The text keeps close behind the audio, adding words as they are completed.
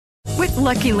With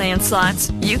Lucky Land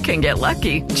Slots, you can get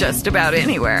lucky just about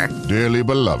anywhere. Dearly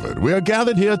beloved, we are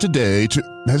gathered here today to...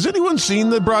 Has anyone seen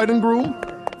the bride and groom?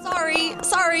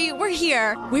 Sorry, we're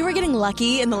here. We were getting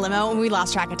lucky in the limo and we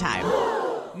lost track of time.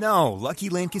 No, Lucky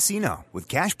Land Casino, with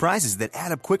cash prizes that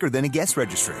add up quicker than a guest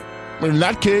registry. In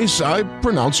that case, I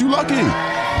pronounce you lucky.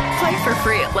 Play for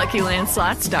free at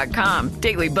LuckyLandSlots.com.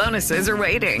 Daily bonuses are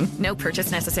waiting. No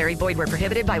purchase necessary. Void where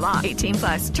prohibited by law.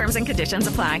 18+. Terms and conditions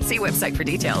apply. See website for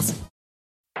details.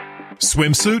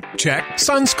 Swimsuit? Check.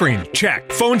 Sunscreen?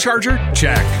 Check. Phone charger?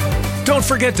 Check. Don't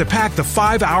forget to pack the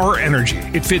 5-Hour Energy.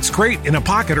 It fits great in a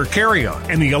pocket or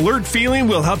carry-on, and the alert feeling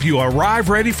will help you arrive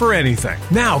ready for anything.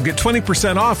 Now get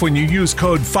 20% off when you use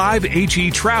code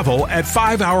 5HETRAVEL at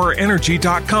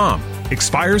 5hourenergy.com.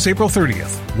 Expires April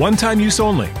 30th. One-time use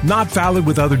only. Not valid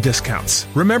with other discounts.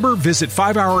 Remember, visit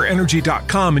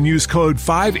 5hourenergy.com and use code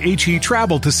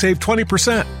 5HETRAVEL to save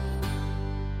 20%.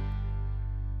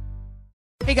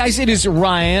 Hey guys, it is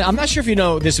Ryan. I'm not sure if you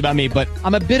know this about me, but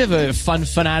I'm a bit of a fun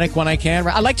fanatic when I can.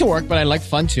 I like to work, but I like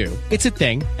fun too. It's a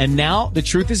thing. And now the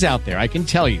truth is out there. I can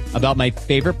tell you about my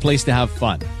favorite place to have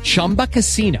fun. Chumba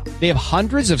Casino. They have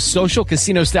hundreds of social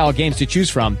casino style games to choose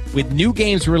from with new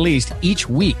games released each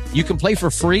week. You can play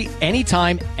for free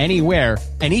anytime, anywhere.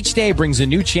 And each day brings a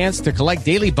new chance to collect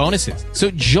daily bonuses. So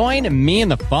join me in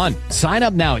the fun. Sign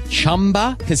up now at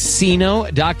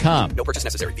ChumbaCasino.com. No purchase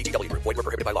necessary. VGW Group. Void where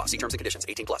prohibited by law. See terms and conditions.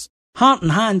 18+. Heart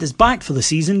and Hand is backed for the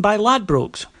season by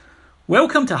Ladbrokes.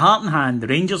 Welcome to Heart and Hand, the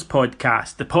Rangers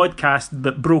podcast, the podcast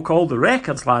that broke all the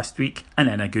records last week, and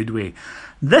in a good way.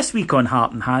 This week on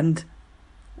Heart and Hand,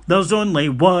 there's only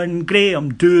one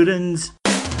Graham Dorrans.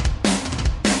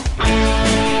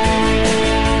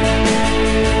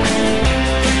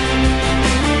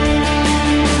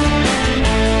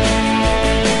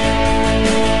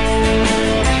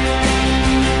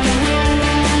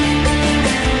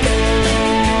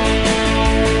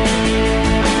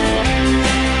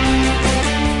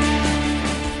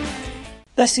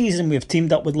 This season we've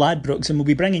teamed up with Ladbrokes and we'll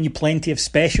be bringing you plenty of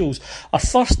specials. Our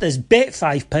first is bet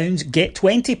 £5, get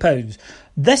 £20.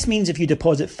 This means if you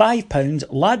deposit £5,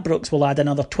 Ladbrokes will add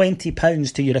another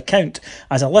 £20 to your account.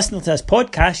 As a listener to this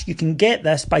podcast, you can get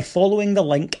this by following the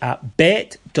link at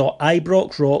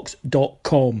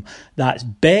bet.ibroxrocks.com. That's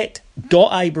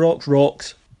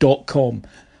bet.ibroxrocks.com.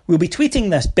 We'll be tweeting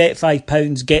this bet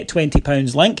 £5, get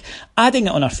 £20 link, adding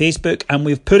it on our Facebook, and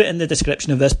we've put it in the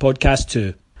description of this podcast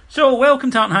too. So,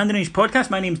 welcome to Heart and Hand Range podcast.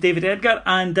 My name's David Edgar,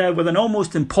 and with an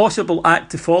almost impossible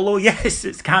act to follow, yes,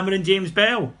 it's Cameron James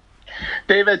Bell.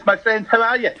 David, my friend, how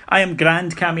are you? I am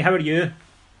grand, Cammy. How are you?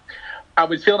 I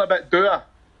was feeling a bit dour,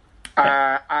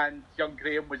 and young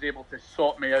Graham was able to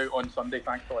sort me out on Sunday,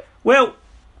 thankfully. Well,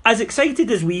 as excited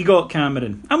as we got,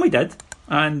 Cameron, and we did,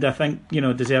 and I think,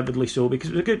 deservedly so,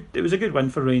 because it was a good win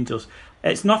for Rangers.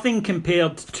 It's nothing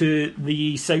compared to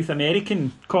the South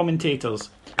American commentators.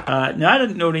 Now, I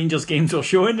didn't know Rangers games were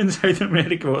showing in South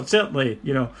America. Well, certainly,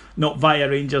 not via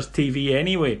Rangers TV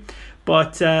anyway.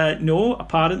 But no,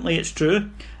 apparently it's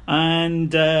true.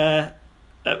 And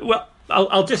well,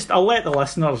 I'll let the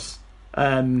listeners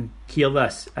hear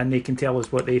this, and they can tell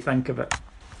us what they think of it.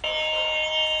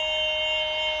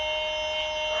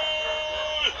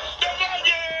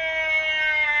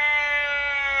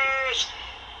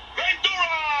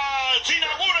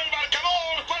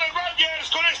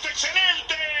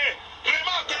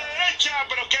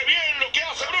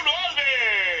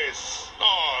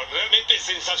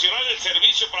 Sensacional el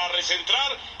servicio para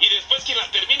recentrar y después quien la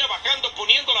termina bajando,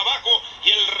 poniéndola abajo,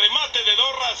 y el remate de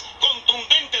Dorras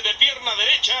contundente de pierna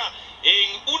derecha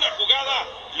en una jugada,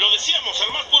 lo decíamos,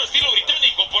 al más puro estilo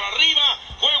británico, por arriba,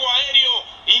 juego aéreo,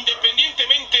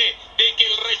 independientemente de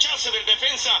que el rechace del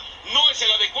defensa no es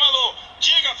el adecuado,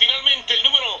 llega finalmente el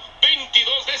número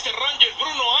 22 de este Rangers,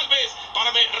 Bruno Alves,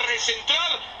 para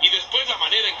recentrar y después la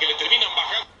manera en que le terminan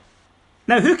bajando.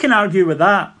 Now, who can argue with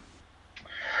that?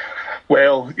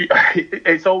 Well,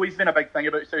 it's always been a big thing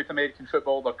about South American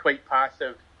football. They're quite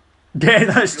passive. Yeah,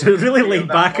 that's true. Really laid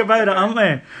back about it, aren't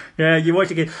they? Yeah, you watch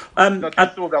a game. They're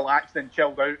just so relaxed and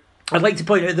chilled out. I'd like to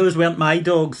point out those weren't my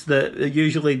dogs. That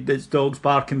usually it's dogs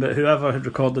barking, but whoever had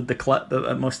recorded the clip, that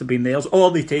it must have been theirs.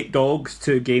 Or they take dogs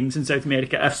to games in South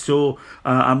America. If so,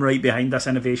 I'm right behind this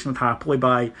innovation. I'd happily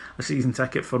buy a season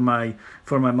ticket for my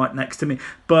mutt next to me.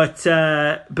 But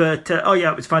oh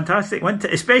yeah, it was fantastic.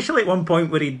 Especially at one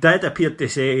point where he did appear to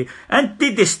say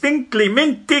 "anti-distinctly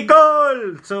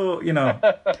goal." So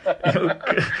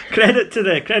credit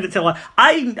to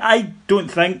I don't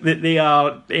think that they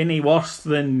are any worse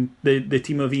than the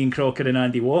team of Ian Crocker and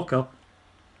Andy Walker.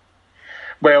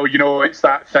 Well, it's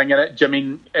that thing in it,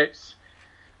 Jimmy.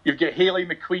 You've got Hayley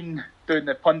McQueen doing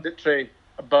the punditry,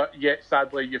 but yet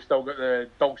sadly you've still got the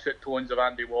dulcet tones of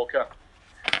Andy Walker.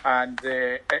 And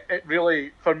it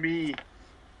really, for me,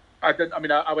 I went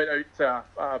out to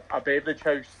a beverage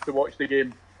house to watch the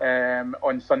game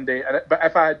on Sunday. But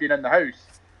if I had been in the house,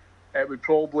 it would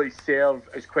probably serve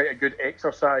as quite a good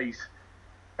exercise.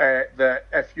 That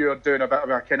if you're doing a bit of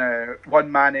a kind of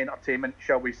one-man entertainment,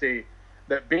 shall we say,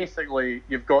 that basically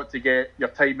you've got to get your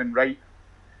timing right.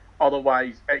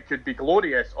 Otherwise, it could be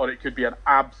glorious or it could be an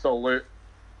absolute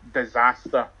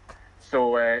disaster.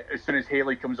 So as soon as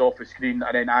Haley comes off the screen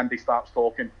and then Andy starts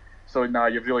talking, so now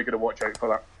you've really got to watch out for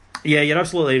that. Yeah, you're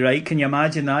absolutely right. Can you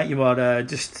imagine that? You were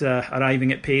just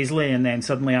arriving at Paisley and then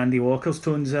suddenly Andy Walker's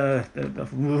tones...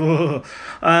 although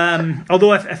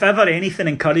if ever anything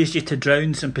encouraged you to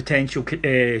drown some potential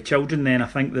children, then I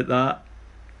think that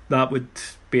would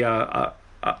be a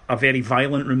very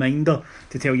violent reminder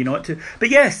to tell you not to. But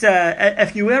yes,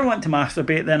 if you were wanting to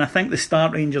masturbate, then I think the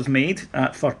start Rangers made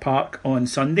at Fir Park on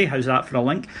Sunday, how's that for a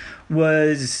link,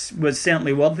 was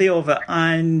certainly worthy of it.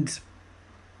 And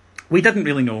we didn't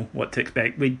really know what to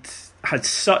expect. We'd had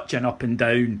such an up and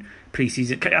down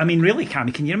pre-season. I mean, really,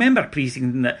 Cammy, can you remember a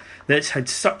pre-season that's had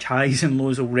such highs and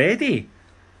lows already?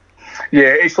 Yeah,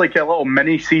 it's like a little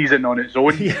mini season on its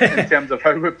own in terms of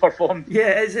how we've performed. Yeah,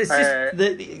 it's just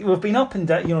that we've been up and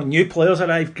down. You know, new players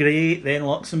arrive, great. Then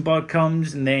Luxembourg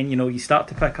comes, and then you start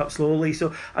to pick up slowly.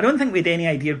 So I don't think we had any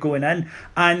idea going in.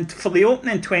 And for the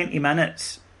opening 20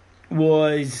 minutes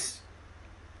was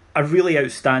a really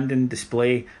outstanding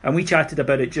display, and we chatted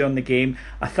about it during the game.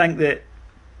 I think that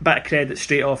bit of credit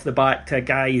straight off the back to a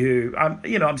guy who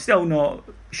I'm still not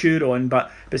sure on,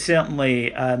 but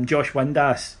certainly Josh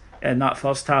Windass in that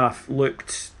first half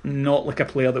looked not like a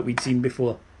player that we'd seen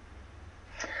before.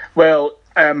 Well,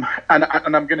 and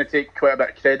I'm going to take quite a bit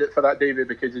of credit for that, David,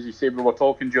 because as you say, we were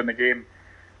talking during the game,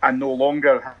 and no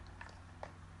longer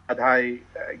had I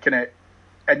kind of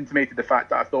intimated the fact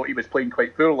that I thought he was playing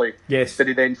quite poorly. Yes. Did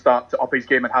he then start to up his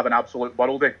game and have an absolute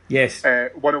worldie? Yes.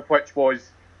 One of which was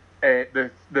the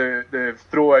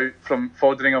throw out from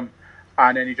Foderingham,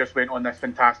 and then he just went on this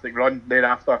fantastic run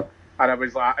thereafter. And I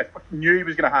was like, I knew it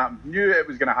was going to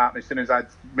happen as soon as I'd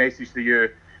messaged to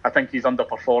you. I think he's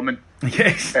underperforming.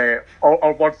 Yes.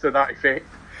 Or words to that effect.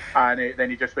 And then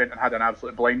he just went and had an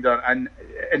absolute blinder. And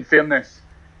in fairness,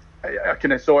 I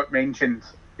kind of saw it mentioned,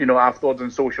 afterwards on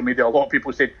social media. A lot of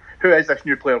people said, "Who is this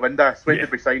new player, Windass? When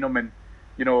did we sign him?" And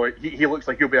he looks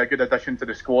like he'll be a good addition to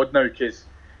the squad now, because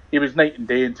he was night and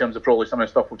day in terms of probably some of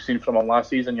the stuff we've seen from him last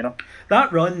season,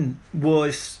 That run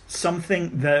was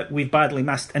something that we've badly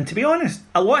missed. And to be honest,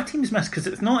 a lot of teams miss, because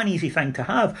it's not an easy thing to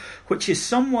have, which is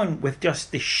someone with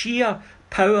just the sheer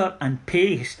power and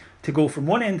pace to go from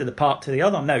one end of the park to the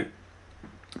other. Now,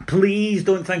 please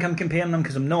don't think I'm comparing them,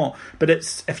 because I'm not. But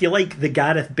it's, if you like, the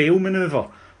Gareth Bale manoeuvre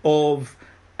of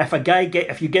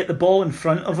if you get the ball in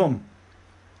front of him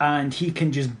and he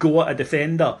can just go at a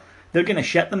defender, they're going to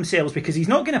shit themselves, because he's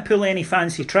not going to pull any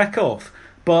fancy trick off,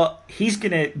 but he's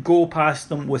going to go past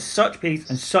them with such pace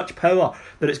and such power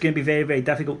that it's going to be very, very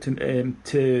difficult for them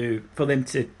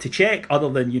to check, other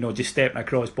than just stepping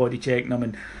across, body checking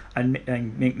them and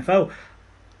making the foul.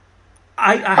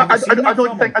 I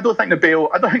don't think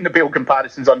the Bale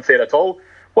comparison's unfair at all.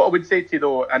 What I would say to you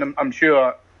though, and I'm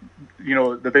sure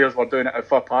the Bears were doing it at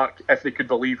Fir Park if they could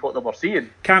believe what they were seeing.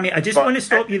 Cammy, I just want to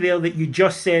stop you there, that you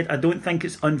just said I don't think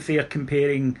it's unfair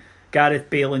comparing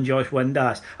Gareth Bale and Josh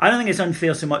Windass. I don't think it's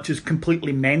unfair so much as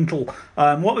completely mental.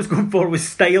 What I was going for was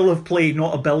style of play,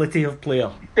 not ability of player.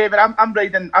 David,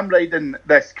 I'm riding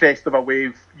this crest of a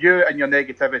wave. You and your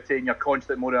negativity and your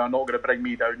constant moaning are not going to bring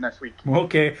me down this week.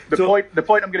 Okay. The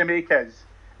point I'm going to make is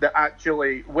that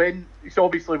actually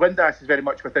obviously Windass is very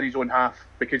much within his own half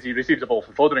because he receives the ball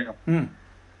from Foderingham.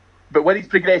 But when he's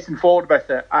progressing forward with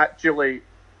it, actually,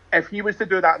 if he was to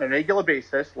do that on a regular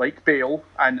basis, like Bale,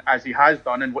 and as he has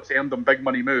done, and what's earned him big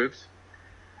money moves,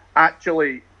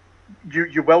 actually,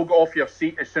 you will get off your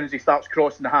seat as soon as he starts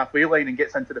crossing the halfway line and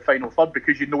gets into the final third,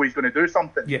 because you know he's going to do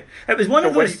something. Yeah, it was one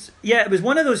of those. Yeah, it was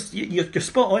one of those. You're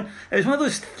spot on. It was one of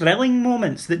those thrilling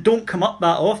moments that don't come up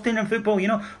that often in football.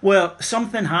 Where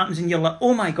something happens and you're like,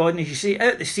 "Oh my god!" And as you say,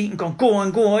 out the seat and go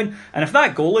on. And if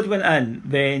that goal had went in,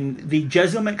 then the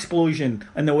Chisholm explosion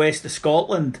in the west of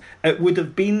Scotland, it would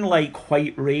have been like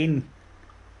white rain.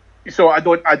 So I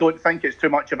don't think it's too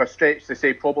much of a stretch to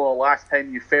say probably the last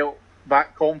time you felt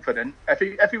that confident,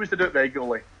 if he was to do it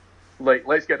regularly, like,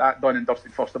 let's get that done and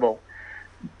dusted first of all.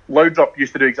 Laudrup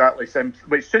used to do exactly the same.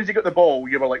 But as soon as he got the ball,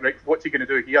 you were like, right, what's he going to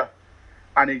do here?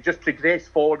 And he just progressed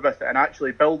forward with it and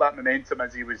actually build that momentum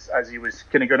as he was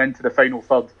kind of going into the final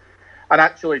third. And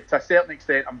actually, to a certain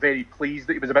extent, I'm very pleased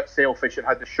that he was a bit selfish and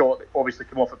had the shot that obviously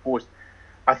came off the post.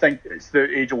 I think it's the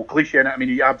age-old cliche in it. I mean,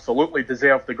 he absolutely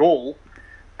deserved the goal.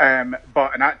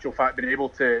 But in actual fact, being able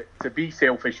to be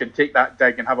selfish and take that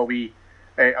dig and have a wee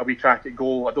crack at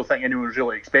goal, I don't think anyone was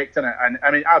really expecting it. And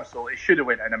I mean, absolutely, it should have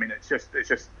went in. I mean, it's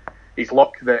just his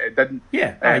luck that it didn't.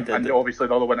 Yeah, and obviously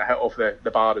the other one that hit off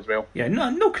the bar as well. Yeah,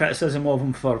 no criticism of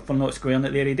him for not squaring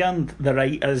it there. He earned the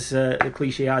right, as the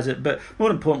cliche has it. But more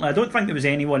importantly, I don't think there was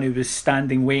anyone who was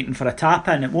standing waiting for a tap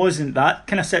in. It wasn't that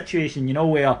kind of situation,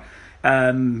 where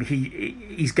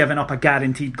he's given up a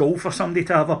guaranteed goal for somebody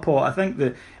to have a pot. I think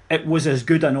that it was as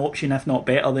good an option, if not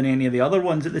better, than any of the other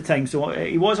ones at the time. So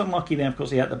he was unlucky then, of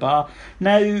course, he hit the bar.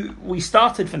 Now, we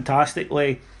started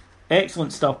fantastically.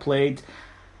 Excellent stuff played.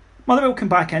 Motherwell come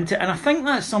back into it, and I think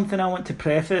that's something I want to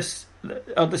preface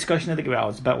our discussion. I think, well,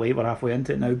 it's a bit late, we're halfway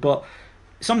into it now, but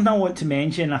something I want to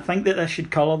mention, I think that this should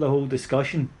colour the whole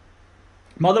discussion.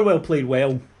 Motherwell played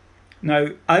well. Now,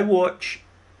 I watch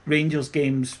Rangers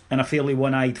games in a fairly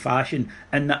one-eyed fashion,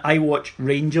 in that I watch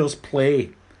Rangers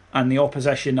play, and the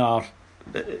opposition are,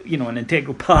 an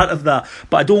integral part of that.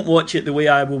 But I don't watch it the way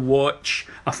I will watch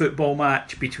a football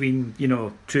match between,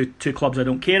 two clubs I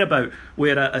don't care about,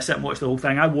 where I sit and watch the whole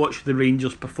thing. I watch the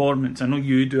Rangers' performance. I know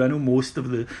you do. I know most of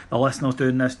the listeners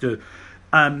doing this do.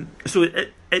 So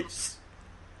it's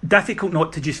difficult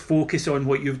not to just focus on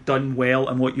what you've done well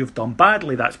and what you've done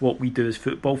badly. That's what we do as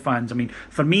football fans. I mean,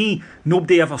 for me,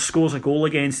 nobody ever scores a goal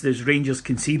against us. Rangers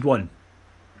concede one.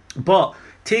 But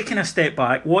taking a step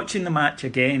back, watching the match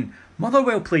again,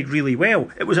 Motherwell played really well.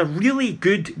 It was a really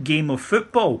good game of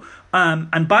football.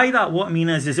 And by that, what I mean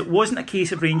is it wasn't a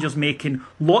case of Rangers making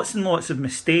lots and lots of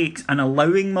mistakes and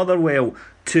allowing Motherwell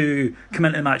to come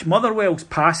into the match. Motherwell's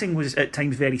passing was at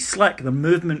times very slick. The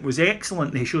movement was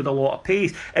excellent. They showed a lot of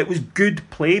pace. It was good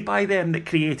play by them that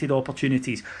created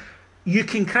opportunities. You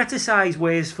can criticise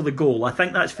Wes for the goal. I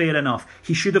think that's fair enough.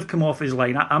 He should have come off his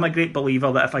line. I'm a great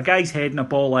believer that if a guy's heading a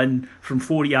ball in from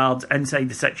 4 yards inside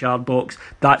the 6 yard box,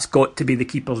 that's got to be the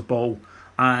keeper's ball.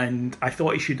 And I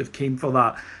thought he should have came for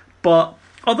that. But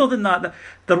other than that,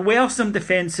 there were some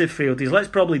defensive failures. Let's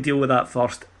probably deal with that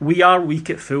first. We are weak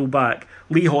at fullback.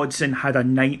 Lee Hodgson had a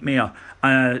nightmare,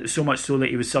 so much so that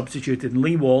he was substituted. And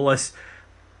Lee Wallace,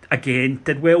 again,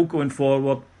 did well going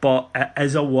forward, but it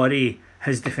is a worry,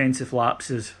 his defensive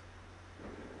lapses.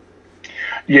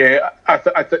 Yeah,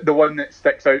 I think the one that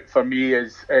sticks out for me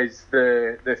is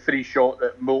the free shot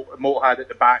that Moult had at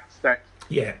the back stick.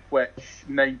 Yeah. Which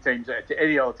 9 times out of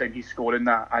any other time he's scoring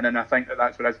that, and then I think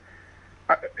that's what it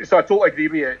is. So I totally agree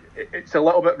with you. It's a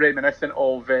little bit reminiscent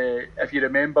of if you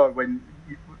remember when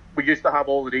we used to have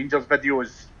all the Rangers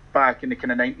videos back in the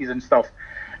kind of 90s and stuff,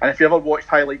 and if you ever watched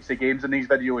highlights of games in these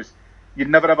videos, you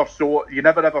never ever saw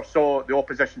the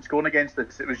opposition scoring against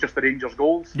us. It was just the Rangers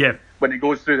goals. Yeah. When it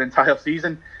goes through the entire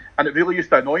season, and it really used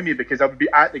to annoy me because I would be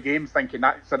at the games thinking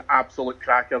that's an absolute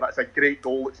cracker. That's a great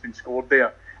goal that's been scored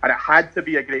there, and it had to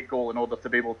be a great goal in order to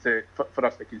be able to for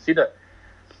us to concede it.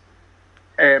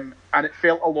 And it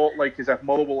felt a lot like as if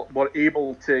Motherwell were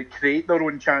able to create their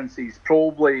own chances.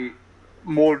 Probably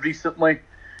more recently,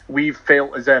 we've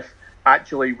felt as if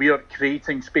actually we are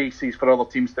creating spaces for other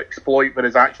teams to exploit,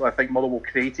 whereas actually I think Motherwell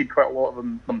created quite a lot of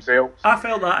them themselves. I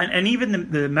felt that, and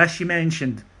even the miss you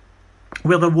mentioned,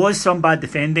 where there was some bad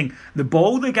defending, the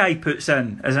ball the guy puts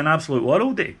in is an absolute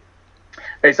worldie.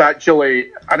 It's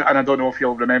actually, and I don't know if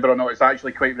you'll remember or not, it's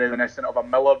actually quite reminiscent of a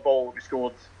Miller ball that we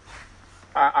scored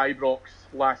at Ibrox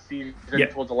last season,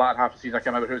 towards the latter half of the season. I can't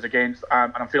remember who it was against,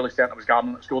 and I'm fairly certain it was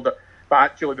Gardner that scored it. But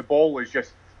actually the ball was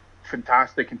just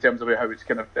fantastic in terms of how it's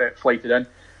kind of flighted in.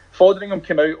 Fotheringham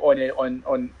came out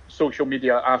on social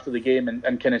media after the game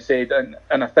and kind of said,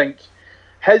 and I think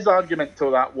his argument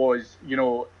to that was,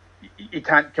 he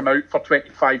can't come out for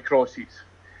 25 crosses.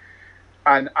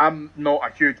 And I'm not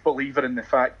a huge believer in the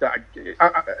fact that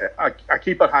a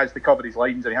keeper has to cover his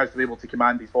lines and he has to be able to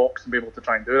command his box and be able to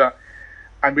try and do that.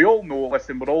 And we all know,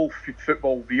 listen, we're all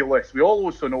football realists. We all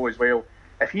also know as well,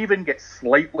 if he even gets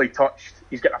slightly touched,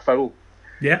 he's getting a foul.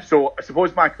 Yeah. So I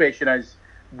suppose my question is,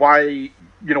 why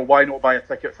not buy a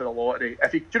ticket for the lottery?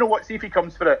 If he, do you know what? See if he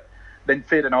comes for it, then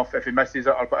fair enough. If he misses it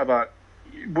or whatever,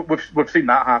 we've seen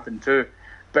that happen too.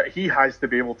 But he has to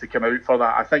be able to come out for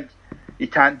that. I think he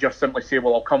can't just simply say,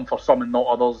 "Well, I'll come for some and not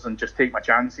others," and just take my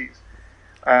chances.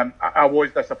 I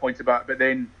was disappointed about it, but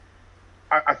then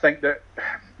I think that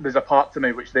there's a part to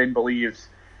me which then believes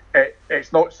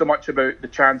it's not so much about the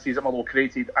chances that Motherwell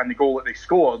created and the goal that they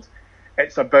scored.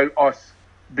 It's about us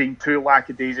being too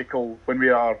lackadaisical when we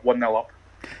are 1-0 up.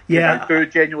 Yeah. I do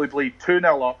genuinely believe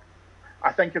 2-0 up.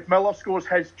 I think if Miller scores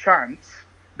his chance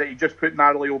that he just put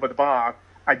narrowly over the bar,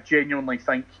 I genuinely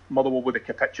think Motherwell would have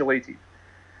capitulated.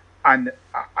 And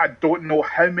I don't know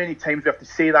how many times we have to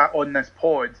say that on this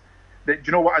pod, that, do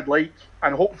you know what I'd like?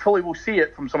 And hopefully we'll see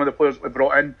it from some of the players that we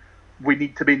brought in. We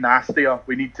need to be nastier.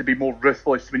 We need to be more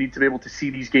ruthless. We need to be able to see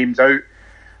these games out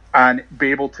and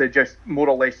be able to just more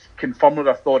or less confirm our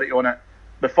authority on it.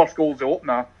 The first goal's the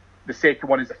opener. The second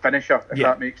one is the finisher, if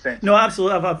that makes sense. No,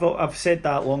 absolutely. I've said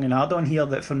that long and hard on here,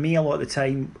 that for me a lot of the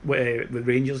time with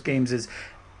Rangers games is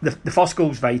the first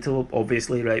goal's vital,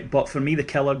 obviously, right? But for me, the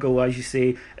killer goal, as you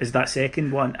say, is that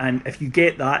second one. And if you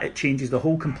get that, it changes the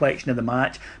whole complexion of the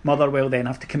match. Motherwell then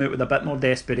have to come out with a bit more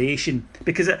desperation.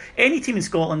 Because any team in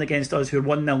Scotland against us who are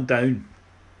 1-0 down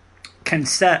can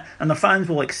sit, and the fans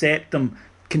will accept them,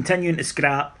 continuing to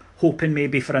scrap, hoping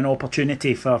maybe for an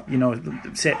opportunity for,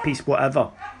 set piece, whatever.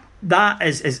 That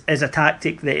is a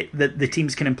tactic that the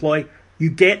teams can employ. You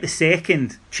get the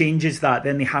second, changes that,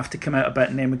 then they have to come out a bit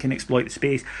and then we can exploit the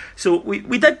space. So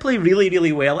we did play really,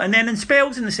 really well. And then in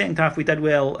spells in the second half, we did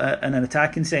well in an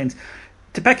attacking sense.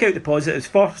 To pick out the positives,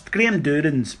 first, Graham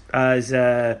Dorrans, as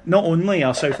not only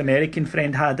our South American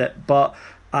friend had it, but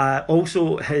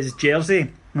also his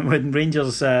jersey. When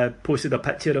Rangers posted a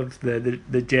picture of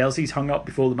the jerseys hung up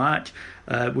before the match,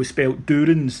 was spelt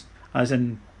Dorrans, as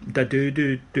in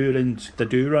Dorrans, the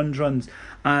runs.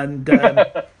 And...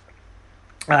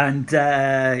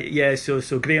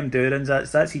 So Graham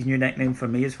Dorrans, that's his new nickname for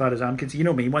me as far as I'm concerned. You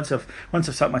know me, once I've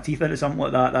sucked my teeth into something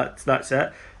like that, that's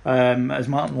it. As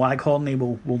Martin Waghorney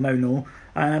will now know.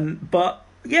 But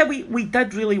yeah, we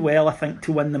did really well, I think,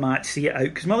 to win the match, see it out,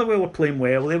 because Motherwell were playing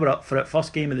well. They were up for it,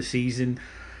 first game of the season,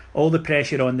 all the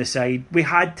pressure on the side. We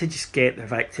had to just get the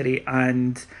victory,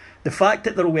 and the fact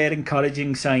that there were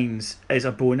encouraging signs is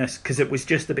a bonus, because it was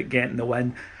just about getting the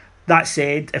win. That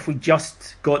said, if we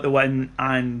just got the win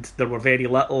and there were very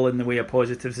little in the way of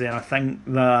positives, then I think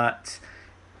that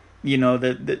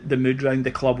the mood round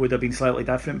the club would have been slightly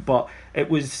different. But it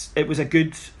was a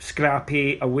good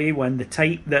scrappy away win. The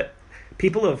type that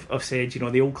people have said,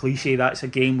 the old cliche, that's a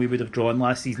game we would have drawn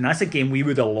last season. That's a game we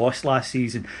would have lost last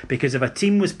season, because if a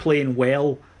team was playing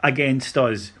well against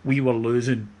us, we were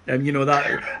losing. And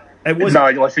that it was. No,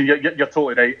 listen, you're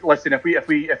totally right. Listen,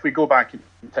 if we go back in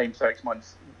time 6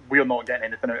 months, we're not getting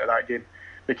anything out of that game,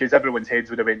 because everyone's heads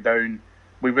would have went down.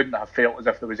 We wouldn't have felt as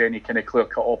if there was any kind of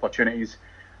clear-cut opportunities.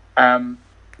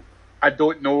 I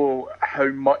don't know how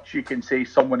much you can say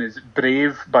someone is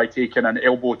brave by taking an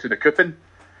elbow to the coupon,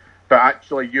 but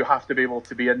actually you have to be able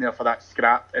to be in there for that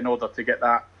scrap in order to get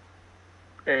that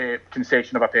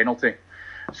concession of a penalty.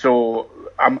 So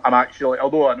I'm actually,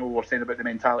 although I know we're saying about the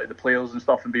mentality of the players and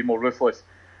stuff and being more ruthless,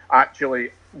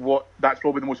 actually that's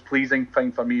probably the most pleasing thing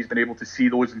for me, is being able to see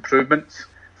those improvements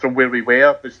from where we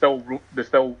were. There's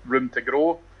still room to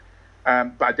grow,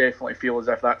 but I definitely feel as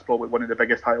if that's probably one of the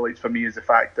biggest highlights for me, is the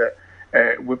fact that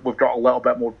we've got a little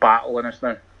bit more battle in us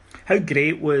now. How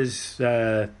great was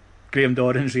Graham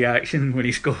Dorrans' reaction when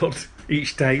he scored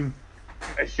each time?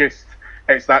 That's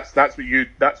what you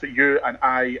and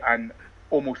I and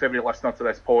almost every listener to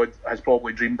this pod has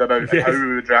probably dreamed about, and how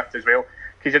we would react as well.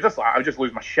 Because you're just like, I would just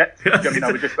lose my shit. I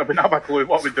wouldn't have a clue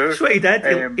what we'd do. That's what he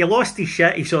did. He lost his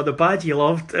shit. He saw the badge he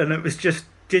loved, and it was just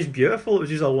beautiful. It was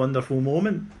just a wonderful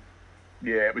moment.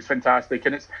 Yeah, it was fantastic.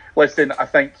 And I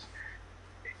think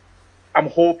I'm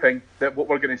hoping that what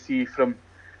we're going to see from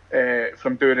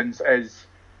Dorrans is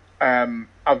a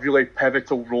really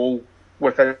pivotal role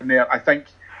within there. I think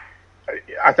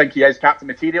he is captain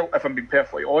material, if I'm being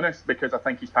perfectly honest, because I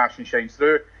think his passion shines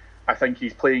through. I think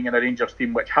he's playing in a Rangers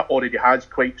team which already has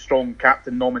quite strong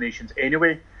captain nominations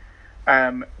anyway.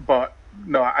 But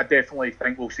no, I definitely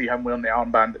think we'll see him wearing the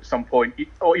armband at some point,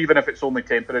 or even if it's only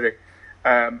temporary.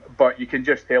 But you can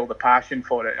just tell the passion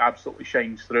for it absolutely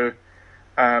shines through.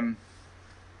 What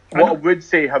I would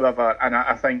say, however, and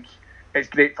I think it's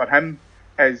great for him,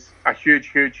 is a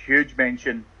huge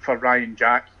mention for Ryan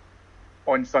Jack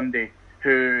on Sunday,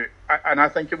 who, and I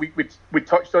think we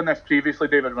touched on this previously,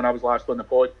 David, when I was last on the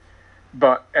pod,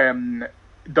 but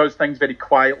does things very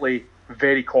quietly,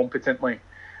 very competently.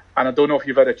 And I don't know if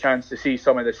you've had a chance to see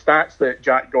some of the stats that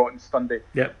Jack got on Sunday.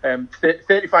 Yep.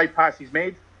 35 passes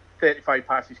made, 35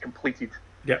 passes completed.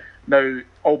 Yep. Now,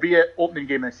 albeit opening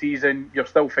game of the season, you're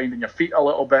still finding your feet a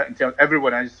little bit, and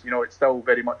everyone is, it's still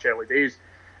very much early days.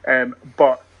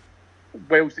 But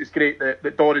whilst it's great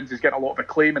that Dorrans is getting a lot of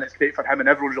acclaim, and it's great for him, and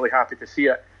everyone's really happy to see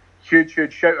it, huge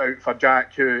shout out for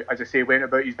Jack, who, as I say, went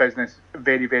about his business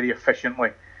very, very efficiently.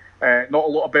 Not a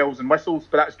lot of bells and whistles,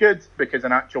 but that's good, because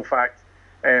in actual fact,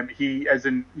 he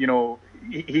isn't,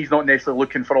 he's not necessarily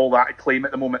looking for all that acclaim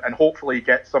at the moment, and hopefully he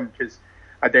gets some, because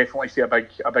I definitely see a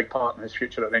big part in his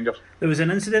future at Rangers. There was an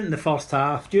incident in the first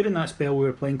half. During that spell we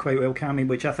were playing quite well, Cammy,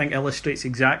 which I think illustrates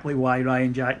exactly why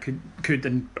Ryan Jack could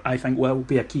and I think will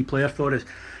be a key player for us.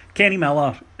 Kenny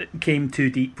Miller came too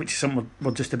deep, which is something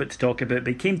we're just about to talk about,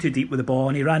 but he came too deep with the ball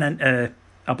and he ran into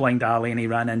a blind alley and he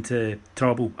ran into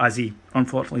trouble, as he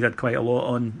unfortunately did quite a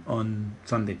lot on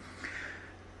Sunday.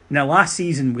 Now, last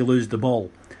season we lose the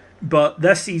ball, but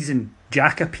this season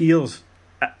Jack appears,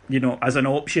 as an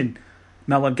option.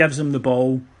 Miller gives him the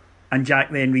ball and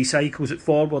Jack then recycles it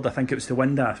forward. I think it was to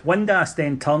Windass. Windass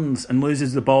then turns and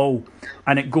loses the ball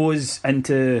and it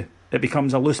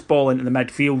becomes a loose ball into the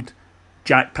midfield.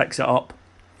 Jack picks it up,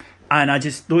 and I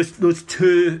just those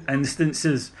two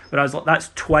instances where I was like,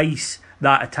 that's twice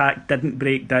that attack didn't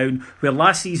break down, where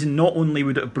last season not only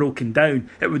would it have broken down,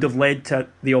 it would have led to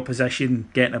the opposition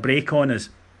getting a break on us.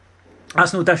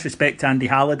 That's no disrespect to Andy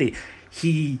Halliday.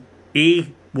 He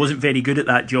A, wasn't very good at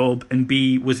that job, and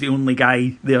B, was the only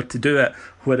guy there to do it,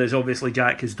 whereas obviously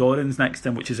Jack has Dorrans next to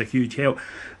him, which is a huge help.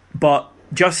 But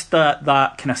just that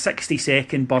kind of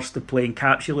 60-second burst of play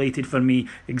encapsulated for me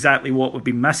exactly what we've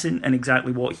been missing and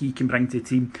exactly what he can bring to the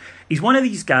team. He's one of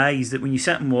these guys that when you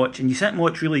sit and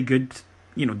watch really good,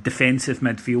 defensive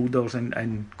midfielders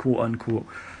and quote unquote,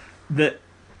 that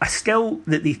a skill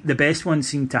that the best ones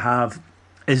seem to have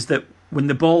is that when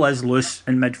the ball is loose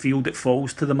in midfield, it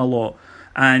falls to them a lot.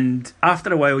 And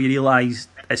after a while you realise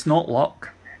it's not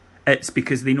luck, it's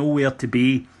because they know where to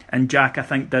be. And Jack, I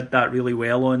think, did that really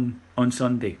well on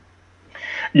Sunday.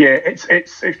 Yeah, it's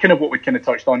kind of what we kind of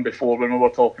touched on before when we were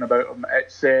talking about him.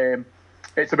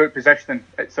 It's about positioning.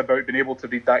 It's about being able to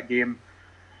read that game.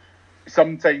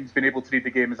 Sometimes being able to read the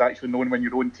game is actually knowing when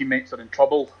your own teammates are in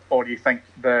trouble, or you think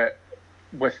that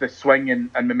with the swing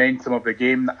and momentum of the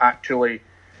game, that actually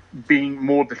being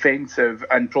more defensive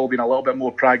and probably being a little bit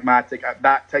more pragmatic at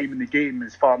that time in the game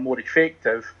is far more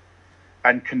effective,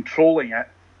 and controlling it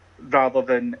rather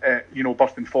than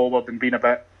bursting forward and being a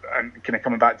bit and kind of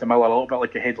coming back to Miller a little bit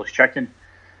like a headless chicken.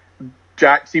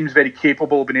 Jack seems very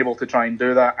capable of being able to try and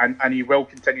do that, and he will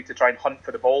continue to try and hunt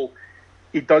for the ball.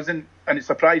 He doesn't, and it's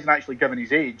surprising actually given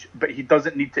his age, but he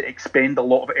doesn't need to expend a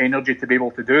lot of energy to be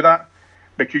able to do that,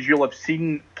 because you'll have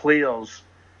seen players,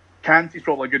 Kante's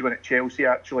probably a good one at Chelsea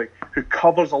actually, who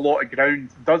covers a lot of ground,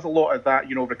 does a lot of that,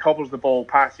 recovers the ball,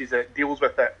 passes it, deals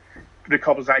with it,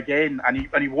 recovers it again, and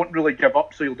he won't really give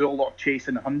up, so he'll do a lot of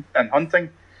chasing and hunting.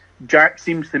 Jack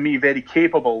seems to me very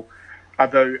capable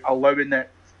about allowing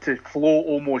it to flow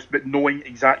almost, but knowing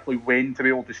exactly when to be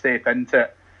able to step into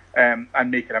it and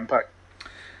make an impact.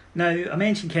 Now, I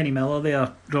mentioned Kenny Miller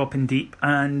there dropping deep,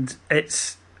 and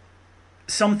it's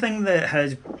something that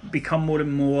has become more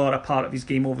and more a part of his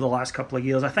game over the last couple of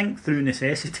years. I think through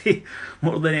necessity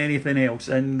more than anything else,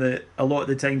 and that a lot of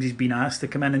the times he's been asked to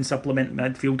come in and supplement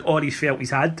midfield, or he's felt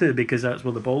he's had to because that's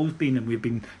where the ball's been and we've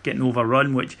been getting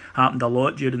overrun, which happened a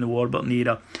lot during the Warburton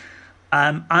era.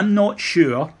 I'm not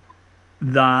sure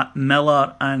that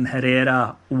Miller and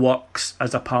Herrera works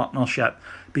as a partnership,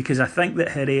 because I think that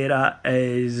Herrera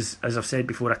is, as I've said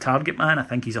before, a target man. I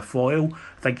think he's a foil.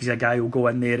 I think he's a guy who'll go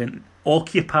in there and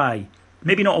occupy,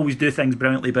 maybe not always do things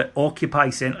brilliantly, but occupy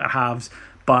centre halves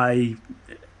by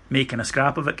making a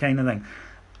scrap of it, kind of thing.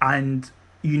 And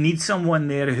you need someone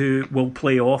there who will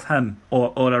play off him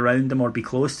or around him or be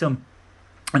close to him.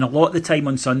 And a lot of the time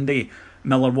on Sunday,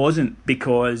 Miller wasn't,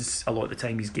 because a lot of the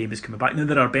time his game is coming back. Now,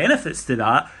 there are benefits to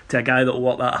that, to a guy that will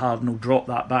work that hard and will drop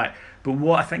that back. But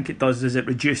what I think it does is it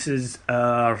reduces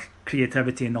our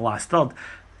creativity in the last third.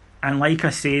 And like I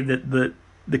say, that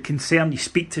the concern, you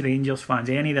speak to Rangers fans,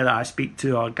 any that I speak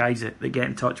to are guys that get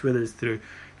in touch with us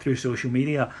through social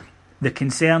media. The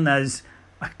concern is,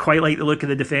 I quite like the look of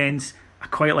the defence, I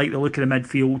quite like the look of the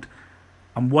midfield.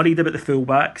 I'm worried about the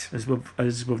full-backs, as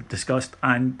we've discussed,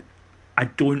 and I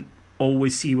don't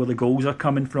always see where the goals are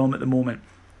coming from at the moment.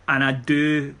 And I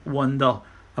do wonder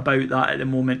about that at the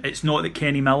moment. It's not that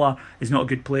Kenny Miller is not a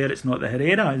good player, it's not that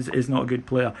Herrera is not a good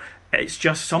player. It's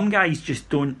just some guys just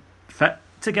don't fit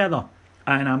together.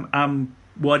 And I'm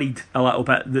worried a little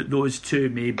bit that those two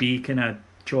may be kind of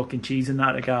chalk and cheese in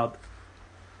that regard.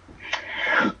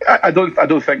 I don't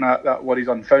think that worry's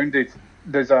unfounded.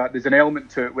 There's an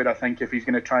element to it where I think if he's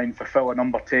going to try and fulfil a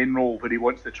number 10 role, where he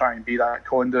wants to try and be that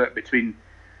conduit between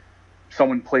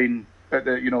someone playing at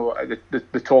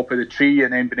the top of the tree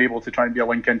and then being able to try and be a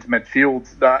link into midfield,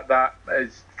 that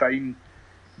is fine.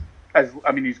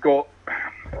 He's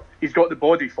got the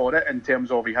body for it, in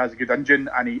terms of he has a good engine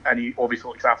and he obviously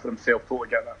looks after himself totally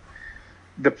get that.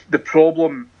 The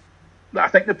problem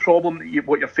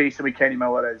what you're facing with Kenny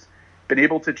Miller is being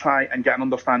able to try and get an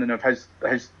understanding of his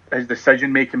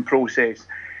decision making process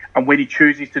And when he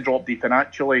chooses to drop deep, and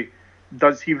actually,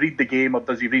 does he read the game, or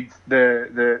does he read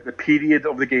the period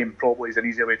of the game, probably is an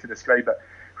easier way to describe it,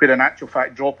 where in actual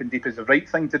fact dropping deep is the right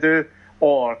thing to do,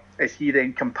 or is he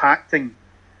then compacting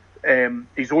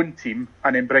his own team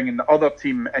and then bringing the other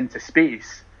team into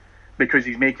space because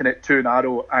he's making it too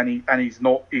narrow and he's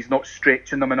not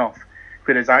stretching them enough,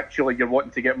 whereas actually you're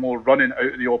wanting to get more running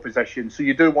out of the opposition, so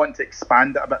you do want to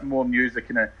expand it a bit more and use the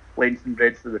kind of length and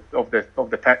breadth of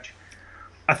the pitch.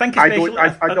 I think I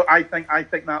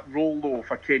think that role though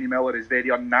for Kenny Miller is very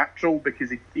unnatural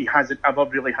because he hasn't ever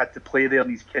really had to play there in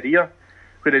his career,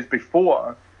 whereas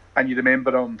before, and you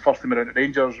remember him first time around at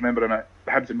Rangers, remember him at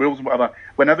Hibs and Wolves and whatever,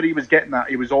 whenever he was getting that,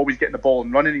 he was always getting the ball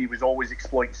and running, he was always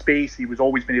exploiting space, he was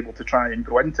always being able to try and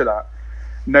go into that.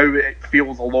 Now it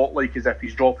feels a lot like as if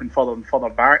he's dropping further and further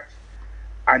back,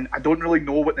 and I don't really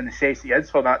know what the necessity is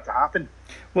for that to happen.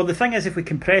 Well, the thing is, if we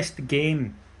compress the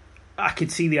game, I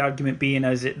could see the argument being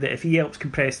is that if he helps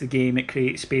compress the game, it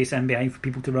creates space in behind for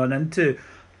people to run into.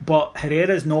 But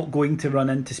Herrera's not going to run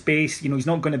into space. He's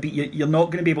not going to be. You're not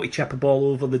going to be able to chip a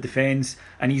ball over the defence,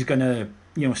 and he's going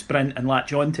to, sprint and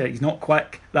latch onto it. He's not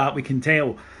quick, that we can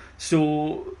tell.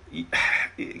 So,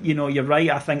 you're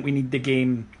right. I think we need the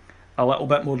game a little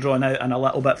bit more drawn out and a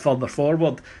little bit further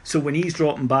forward. So when he's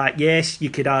dropping back, yes,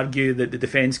 you could argue that the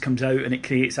defence comes out and it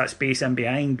creates that space in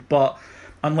behind. But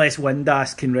unless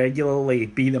Windass can regularly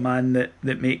be the man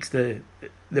that makes the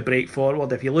break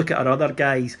forward, if you look at our other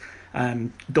guys.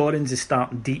 Dorrans is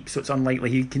starting deep, so it's unlikely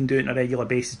he can do it on a regular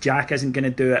basis. Jack isn't going to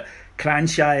do it.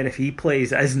 Cranshire, if he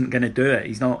plays, isn't going to do it.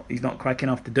 He's not quick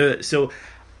enough to do it. So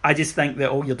I just think that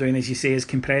all you're doing, as you say, is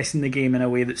compressing the game in a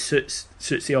way that suits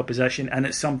the opposition, and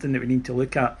it's something that we need to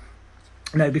look at.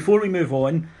 Now, before we move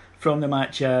on from the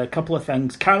match, a couple of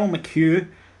things. Carol McHugh,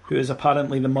 who is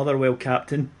apparently the Motherwell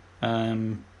captain,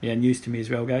 news to me as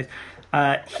well, guys.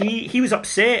 He was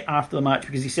upset after the match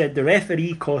because he said the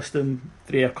referee cost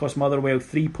Motherwell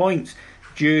 3 points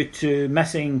due to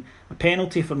missing a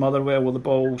penalty for Motherwell where the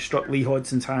ball struck Lee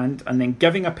Hodson's hand, and then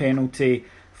giving a penalty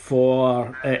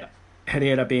for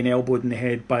Herrera being elbowed in the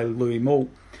head by Louis Moult.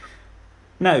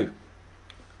 Now,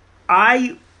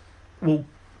 I will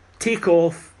take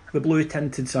off the blue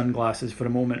tinted sunglasses for a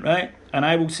moment, right? And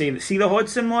I will say that, see the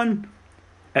Hodson one?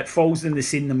 It falls in the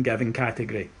seen them giving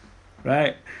category,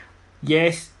 right?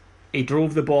 Yes, he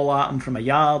drove the ball at him from a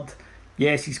yard.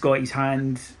 Yes, he's got his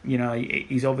hand,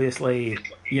 he's obviously,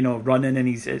 running and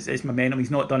his momentum.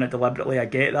 He's not done it deliberately, I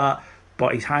get that.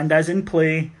 But his hand is in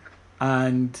play,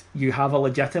 and you have a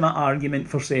legitimate argument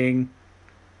for saying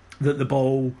that the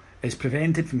ball is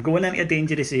prevented from going into a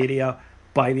dangerous area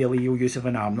by the illegal use of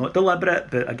an arm. Not deliberate,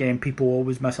 but again, people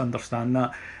always misunderstand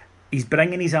that. He's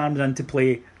bringing his arms into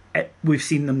play. We've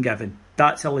seen them given.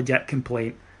 That's a legit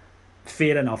complaint.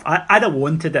 Fair enough. I'd have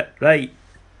wanted it, right?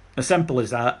 As simple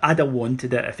as that. I'd have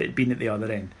wanted it if it had been at the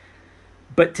other end.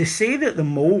 But to say that the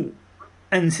Moult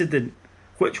incident,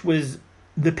 which was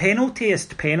the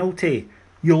penaltiest penalty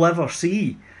you'll ever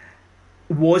see,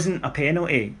 wasn't a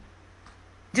penalty,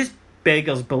 just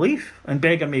beggars belief. And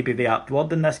beggar may be the apt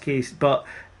word in this case, but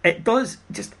it does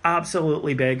just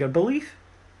absolutely beggar belief.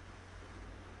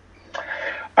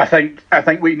 I think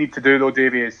what you need to do though,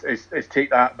 Davey, is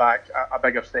take that back a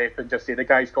bigger step and just say the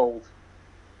guy's called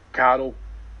Carroll,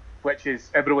 which is,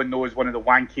 everyone knows, one of the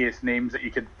wankiest names that you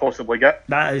could possibly get.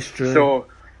 That is true. So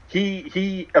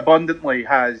he abundantly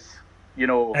has,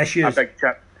 issues.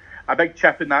 a big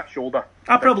chip in that shoulder.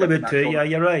 I probably would too. Yeah,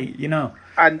 you're right.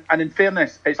 And in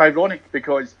fairness, it's ironic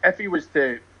because if he was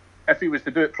to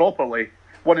do it properly,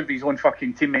 one of his own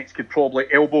fucking teammates could probably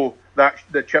elbow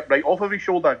the chip right off of his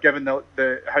shoulder, given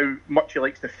the how much he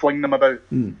likes to fling them about.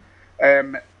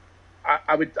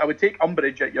 I would take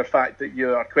umbrage at your fact that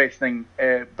you are questioning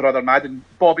brother Madden,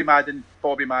 Bobby Madden,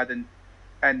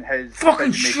 and his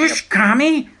fucking shush,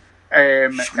 Cammy,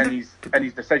 and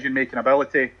his decision making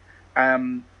ability.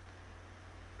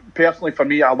 Personally, for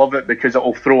me, I love it because it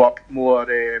will throw up more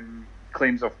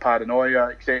claims of paranoia,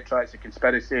 etc. It's a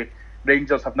conspiracy.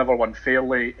 Rangers have never won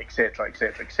fairly, etc.,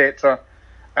 etc., etc.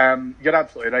 You're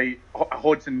absolutely right.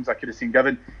 Hodson's I could have seen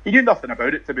given. He knew nothing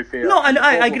about it, to be fair. No, and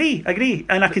I agree,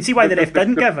 and I can see why the ref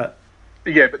didn't give it.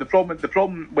 Yeah, but the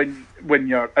problem when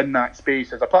you're in that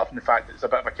space is, apart from the fact that it's a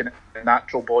bit of a kind of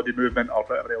natural body movement or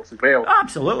whatever else as well.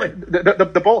 Absolutely.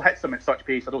 The ball hits him at such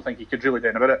pace, I don't think he could really do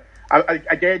anything about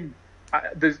it.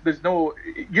 There's no.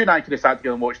 You and I could have sat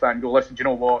together and watched that and go, listen, do you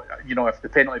know what? If the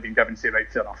penalty had been given, say, right,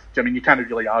 fair enough. Do you know what I mean? You can't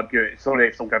really argue it. So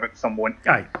refs will give it to someone.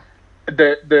 Aye.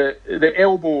 The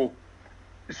elbow.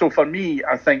 So for me,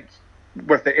 I think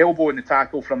with the elbow and the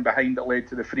tackle from behind that led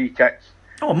to the free kick.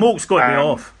 Oh, Moult's got to be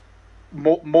off.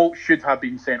 Moult should have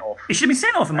been sent off. He should have been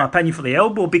sent off, in my opinion, for the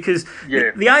elbow, because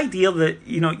the idea that,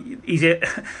 he's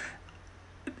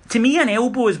to me, an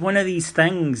elbow is one of these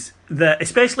things that,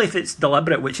 especially if it's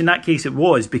deliberate, which in that case it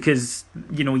was, because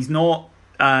he's not.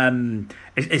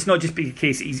 It's not just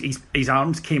because his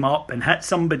arms came up and hit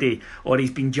somebody, or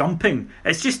he's been jumping.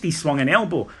 It's just he swung an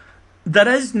elbow. There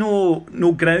is no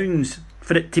grounds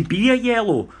for it to be a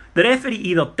yellow. The referee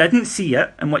either didn't see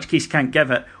it, in which case can't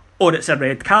give it, or it's a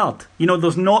red card.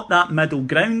 There's not that middle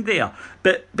ground there.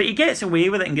 But he gets away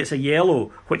with it and gets a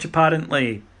yellow, which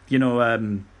apparently,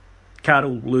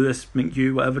 Carol Lewis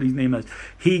McHugh, whatever his name is,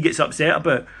 he gets upset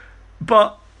about.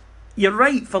 But you're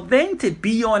right, for them to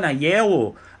be on a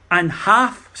yellow and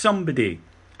half somebody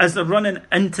as they're running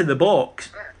into the box,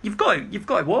 you've got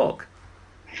to walk.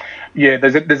 Yeah,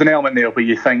 there's an element there where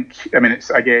you think, it's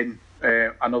again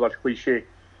another cliche,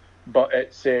 but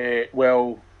it's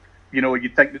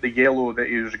you'd think that the yellow that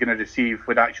he was going to receive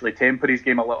would actually temper his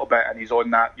game a little bit, and he's on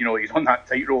that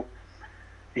tightrope.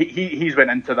 He's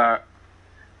went into that.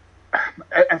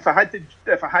 If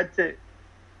I had to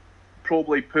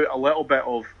probably put a little bit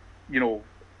of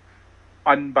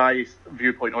unbiased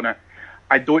viewpoint on it,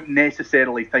 I don't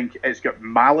necessarily think it's got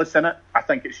malice in it. I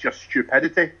think it's just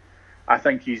stupidity. I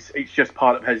think it's just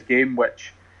part of his game,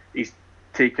 which he's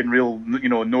taken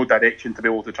no direction to be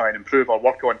able to try and improve or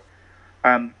work on.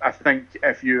 I think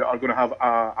if you are going to have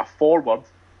a forward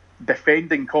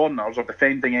defending corners or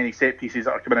defending any set pieces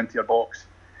that are coming into your box,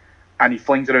 and he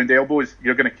flings around elbows,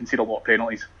 you're going to concede a lot of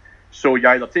penalties. So you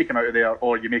either take him out of there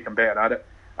or you make him better at it.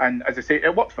 And as I say,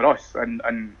 it worked for us.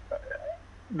 And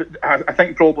I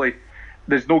think probably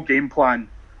there's no game plan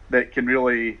that can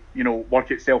really, work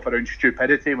itself around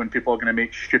stupidity when people are going to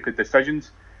make stupid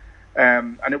decisions.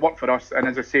 And it worked for us. And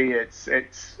as I say, it's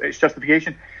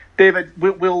justification. David,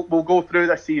 we'll go through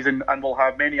this season and we'll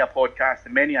have many a podcast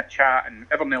and many a chat and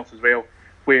everything else as well,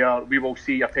 where we will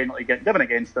see a penalty get given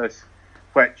against us,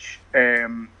 which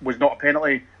was not a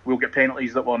penalty. We'll get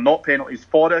penalties that were not penalties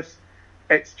for us.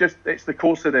 It's the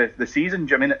course of the season.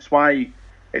 It's why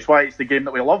it's the game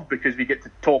that we love, because we get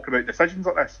to talk about decisions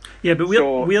like this. Yeah, but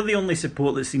we're the only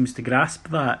support that seems to grasp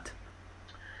that.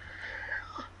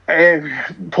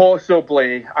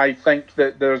 Possibly. I think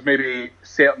that there's maybe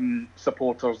certain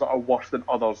supporters that are worse than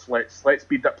others. Let's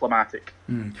be diplomatic.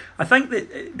 I think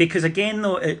that because again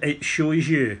though it shows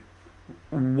you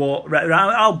what.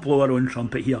 I'll blow our own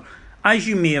trumpet here. As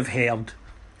you may have heard,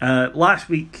 last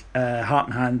week, Heart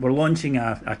and Hand were launching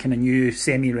a kind of new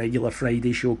semi-regular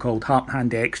Friday show called Heart and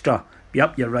Hand Extra.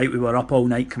 Yep, you're right, we were up all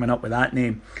night coming up with that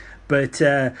name. But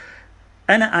in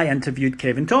it I interviewed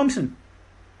Kevin Thompson.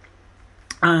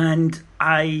 And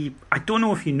I don't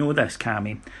know if you know this,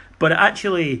 Cammy, but it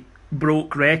actually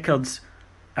broke records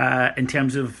in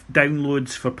terms of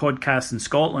downloads for podcasts in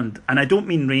Scotland. And I don't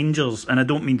mean Rangers and I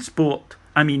don't mean sport.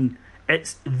 I mean,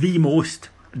 it's the most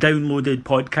downloaded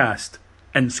podcast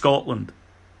in Scotland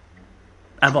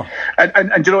ever.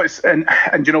 And you know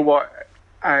and you know what?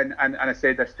 And I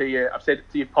said this to you. I've said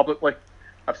it to you publicly.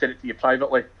 I've said it to you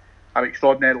privately. I'm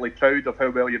extraordinarily proud of how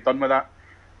well you've done with that.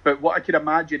 But what I can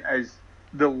imagine is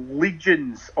the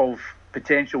legions of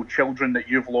potential children that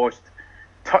you've lost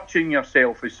touching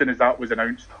yourself as soon as that was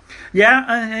announced.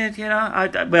 Yeah,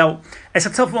 well, it's a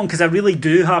tough one because I really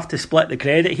do have to split the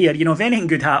credit here. If anything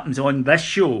good happens on this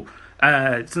show,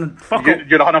 you're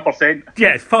 100%.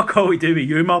 Yeah, fuck all we do with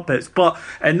you Muppets. But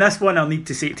in this one, I'll need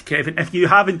to say to Kevin, if you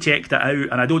haven't checked it out,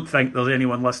 and I don't think there's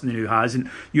anyone listening who hasn't,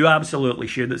 you absolutely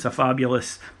should. It's a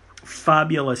fabulous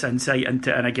insight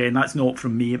into it. And again, that's not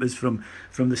from me, it was from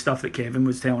the stuff that Kevin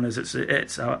was telling us.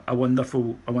 It's a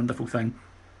wonderful thing.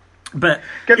 But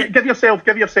give yourself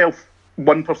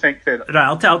 1% credit.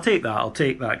 Right, I'll take that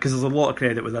because there's a lot of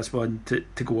credit with this one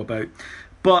to go about.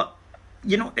 But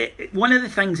one of the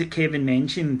things that Kevin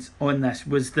mentioned on this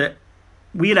was that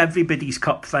we're everybody's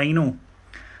cup final,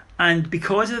 and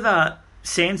because of that,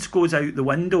 sense goes out the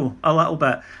window a little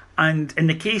bit. And in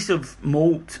the case of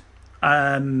Moult,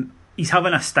 he's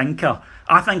having a stinker.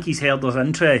 I think he's heard there's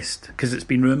interest because it's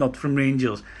been rumoured from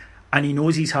Rangers, and he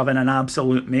knows he's having an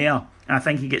absolute mare, and I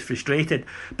think he gets frustrated.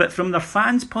 But from their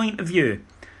fans' point of view,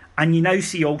 and you now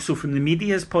see also from the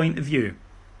media's point of view,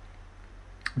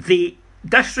 they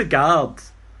disregard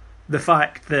the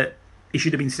fact that he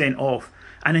should have been sent off,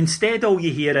 and instead all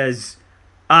you hear is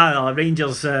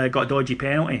Rangers got a dodgy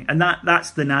penalty, and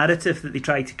that's the narrative that they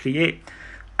try to create.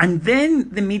 And then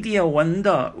the media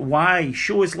wonder why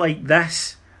shows like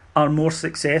this are more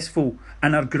successful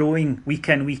and are growing week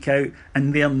in, week out,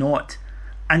 and they're not.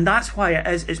 And that's why it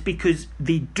is. It's because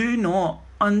they do not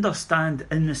understand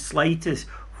in the slightest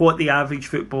what the average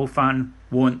football fan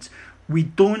wants. We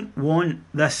don't want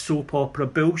this soap opera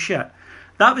bullshit.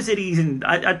 That was the reason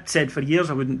I'd said for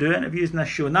years I wouldn't do interviews in this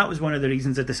show, and that was one of the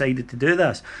reasons I decided to do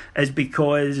this, is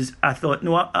because I thought,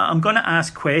 no, I'm going to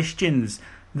ask questions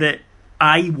that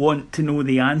I want to know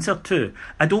the answer to.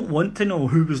 I don't want to know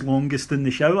who was longest in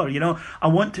the shower, you know. I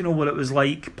want to know what it was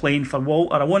like playing for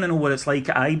Walter. I want to know what it's like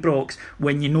at Ibrox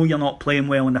when you know you're not playing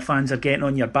well and the fans are getting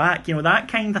on your back, you know, that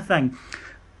kind of thing.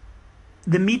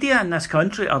 The media in this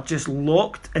country are just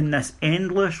locked in this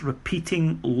endless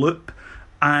repeating loop,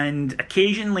 and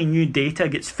occasionally new data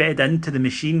gets fed into the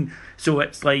machine, so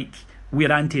it's like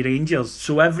we're anti-Rangers,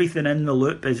 so everything in the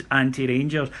loop is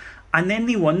anti-Rangers, and then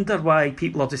they wonder why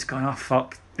people are just going, oh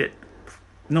fuck it,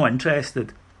 not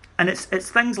interested. And it's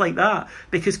things like that,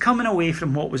 because coming away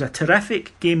from what was a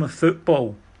terrific game of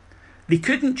football, they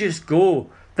couldn't just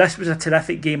go, this was a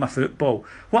terrific game of football,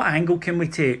 what angle can we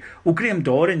take? Well, Graham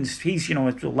Dorrans, he's, you know,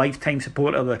 a lifetime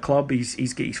supporter of the club,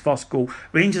 he's got his first goal.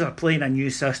 Rangers are playing a new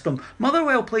system.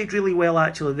 Motherwell played really well,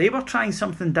 actually. They were trying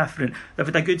something different. They've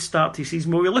had a good start to the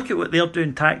season. Well, we look at what they're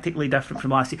doing tactically different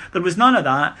from last year. There was none of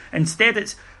that. Instead,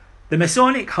 it's the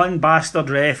Masonic Hun bastard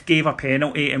ref gave a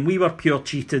penalty and we were pure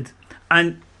cheated.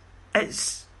 And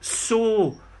it's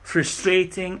so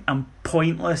frustrating and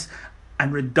pointless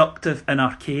and reductive and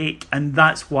archaic, and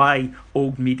that's why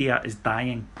old media is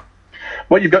dying.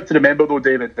 What you've got to remember though,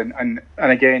 David, and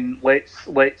again, let's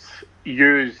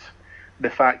use the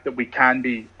fact that we can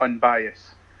be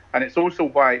unbiased. And it's also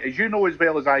why, as you know as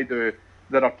well as I do,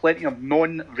 there are plenty of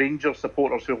non-Rangers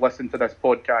supporters who listen to this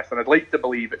podcast, and I'd like to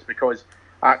believe it's because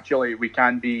actually we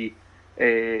can be,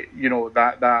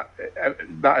 that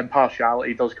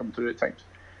impartiality does come through at times.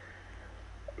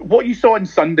 What you saw on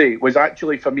Sunday was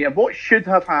actually, for me, and what should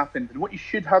have happened, and what you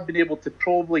should have been able to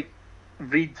probably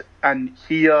read and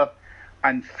hear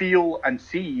and feel and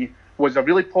see, was a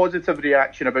really positive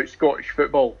reaction about Scottish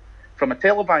football from a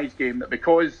televised game, that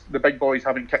because the big boys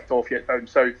haven't kicked off yet down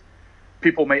south,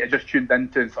 people might have just tuned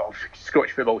into and thought, oh,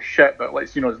 Scottish football shit, but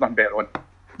there's nothing better on.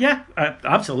 Yeah,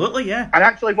 absolutely, yeah. And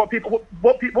actually, what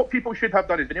people should have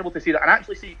done is been able to see that and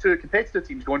actually see two competitive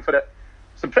teams going for it.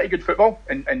 Some pretty good football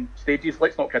in stages.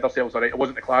 Let's not kid ourselves, all right? It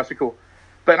wasn't the Classical,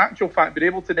 but in actual fact, being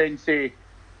able to then say,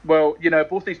 well,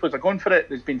 both these players are going for it.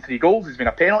 There's been 3 goals. There's been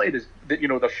a penalty.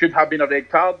 There should have been a red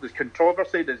card. There's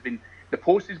controversy. There's been the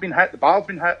post has been hit. The bar's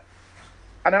been hit.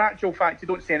 And in actual fact, you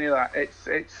don't see any of that.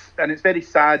 It's very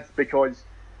sad, because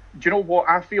do you know what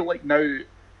I feel like now?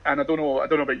 And I don't know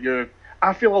about you.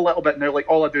 I feel a little bit now like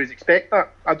all I do is expect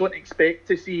that. I don't expect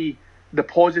to see the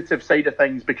positive side of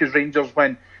things because Rangers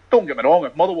win. Don't get me wrong,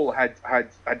 if Motherwell had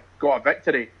got a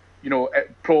victory,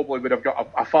 it probably would have got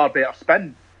a far better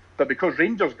spin. But because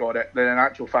Rangers got it, then in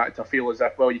actual fact, I feel as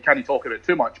if, well, you can't talk about it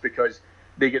too much because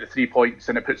they get the 3 points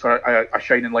and it puts a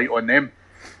shining light on them.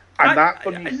 And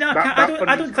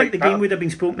I don't think the game would have been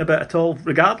spoken about at all,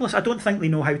 regardless. I don't think they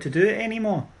know how to do it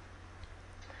anymore.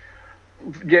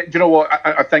 Yeah, do you know what?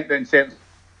 I think that in certain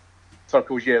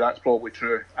circles, yeah, that's probably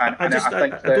true. And I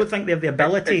don't think they have the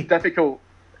ability. It's difficult.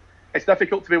 It's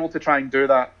difficult to be able to try and do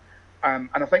that. And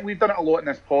I think we've done it a lot in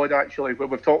this pod, actually, where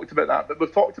we've talked about that. But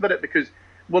we've talked about it because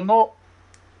we're not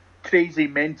crazy,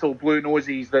 mental blue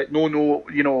noses that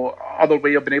no other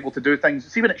way of being able to do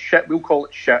things. See, when it's shit, we'll call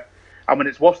it shit. And when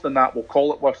it's worse than that, we'll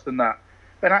call it worse than that.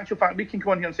 But in actual fact, we can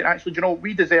come on here and say, actually,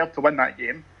 we deserve to win that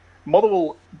game.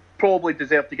 Motherwell probably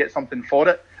deserved to get something for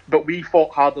it, but we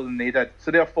fought harder than they did.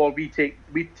 So therefore, we take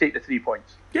the 3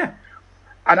 points. Yeah.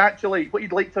 And actually, what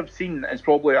you'd like to have seen is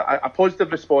probably a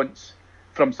positive response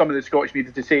from some of the Scottish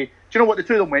media to say, do you know what, the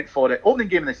two of them went for it. Opening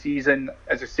game of the season,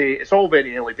 as I say, it's all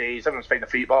very early days, everyone's finding their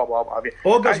feet, blah, blah, blah.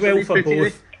 All goes well for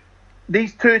both.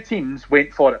 These two teams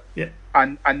went for it. Yeah.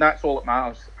 And that's all that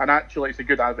matters. And actually, it's a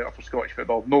good advert for Scottish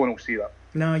football. No one will see that.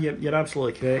 No, you're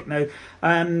absolutely correct. Now,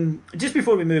 just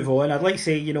before we move on, I'd like to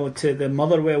say, to the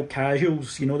Motherwell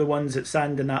casuals, the ones that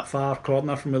stand in that far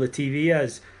corner from where the TV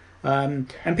is, and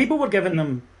people were giving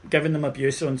them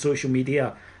abuse on social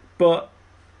media. But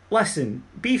listen,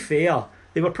 be fair.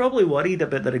 They were probably worried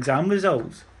about their exam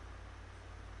results.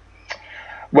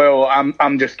 Well,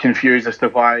 I'm just confused as to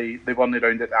why they weren't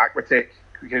around at the Aquatech,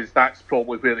 because that's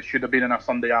probably where they should have been on a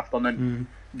Sunday afternoon.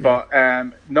 But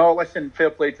no, listen, fair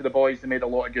play to the boys. They made a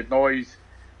lot of good noise.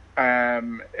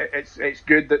 It's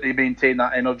good that they maintain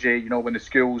that energy, when the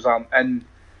schools aren't in.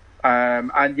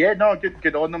 And yeah, no,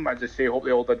 good on them. As I say, hope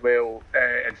they all did well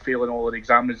in failing all their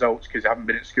exam results, because they haven't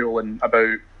been at school in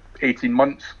about 18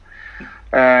 months.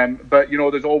 But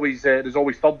there's always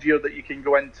third year that you can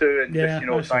go into and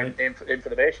just try and aim for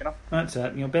the best. That's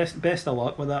it. Best of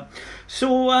luck with that.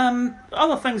 So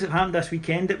other things that happened this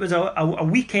weekend. It was a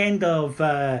weekend of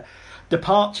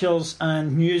departures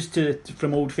and news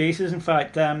from old faces, in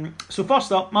fact. So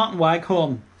first up, Martin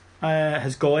Waghorn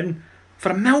has gone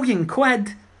for £1 million,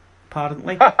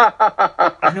 apparently.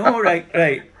 I know, right.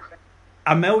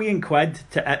 £1 million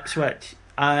to Ipswich,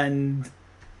 and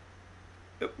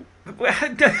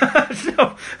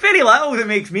very little that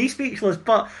makes me speechless.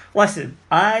 But listen,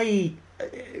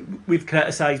 we've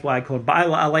criticised Waghorn, but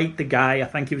I like the guy. I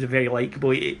think he was a very likeable.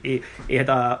 He had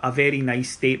a very nice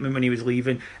statement when he was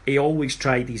leaving. He always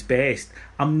tried his best.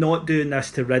 I'm not doing this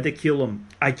to ridicule him.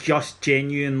 I just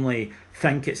genuinely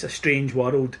think it's a strange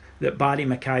world that Barry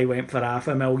Mackay went for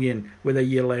 $500,000 with a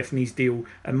year left in his deal,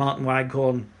 and Martin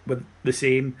Waghorn with the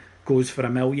same goes for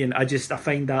 $1 million. I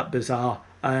find that bizarre.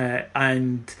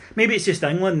 And maybe it's just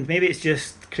England, maybe it's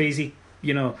just crazy,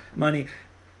 money.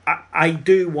 I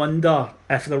do wonder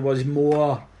if there was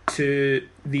more to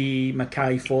the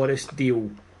Mackay Forest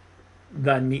deal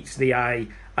than meets the eye.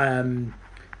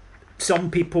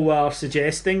 Some people are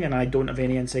suggesting, and I don't have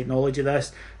any inside knowledge of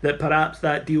this, that perhaps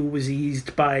that deal was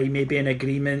eased by maybe an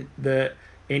agreement that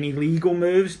any legal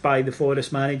moves by the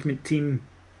Forest management team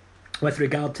with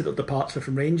regard to their departure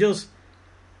from Rangers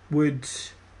would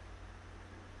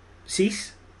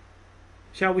cease,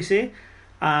 shall we say.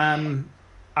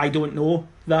 I don't know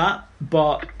that,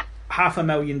 but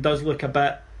 $500,000 does look a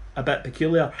bit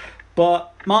peculiar.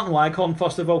 But Martin Waghorn,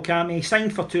 first of all, Cammy,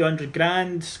 signed for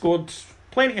 $200,000, scored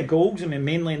plenty of goals. I mean,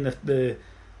 mainly in the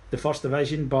first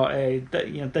division, but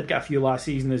did get a few last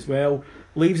season as well.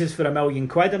 Leaves us for £1 million.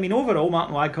 I mean, overall,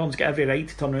 Martin Waghorn's got every right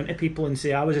to turn around to people and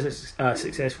say, I was a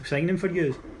successful signing for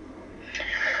you.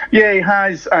 Yeah, he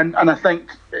has, and I think,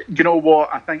 you know what,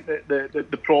 I think that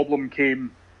the problem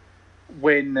came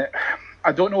when,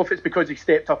 I don't know if it's because he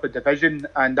stepped up a division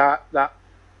and that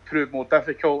proved more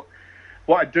difficult.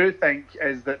 What I do think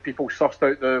is that people sussed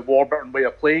out the Warburton way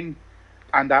of playing,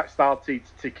 and that started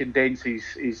to condense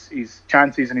his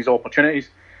chances and his opportunities.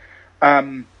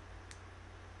 I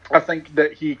think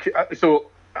that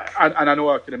and I know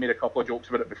I could have made a couple of jokes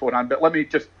about it beforehand, but let me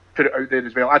just put it out there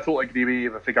as well. I totally agree with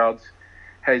you with regards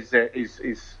his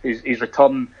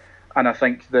return, and I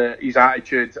think that his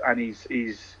attitude and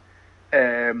his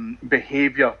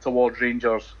behaviour towards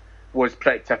Rangers was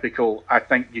pretty typical. I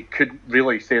think you couldn't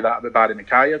really say that about Barry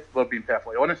Mackay, if we're being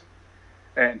perfectly honest,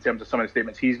 in terms of some of the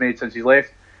statements he's made since he's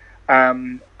left.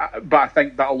 But I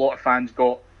think that a lot of fans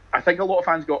got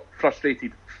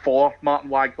frustrated for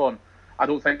Martin Waghorn. I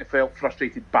don't think they felt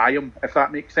frustrated by him, if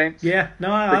that makes sense. Yeah,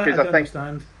 no, I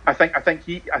understand. I think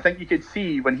you could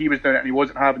see when he was doing it and he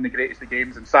wasn't having the greatest of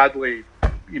games, and sadly,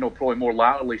 probably more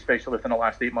latterly, especially within the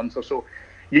last 8 months or so,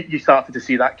 you started to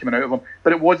see that coming out of him.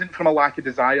 But it wasn't from a lack of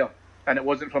desire, and it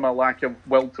wasn't from a lack of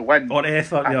will to win. Or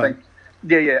effort, I think.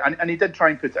 Yeah, and he did try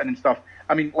and put it in and stuff.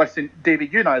 I mean, listen,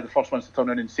 David, you and I are the first ones to turn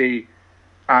around and say,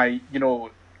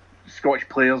 Scottish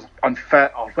players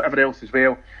unfit or whatever else as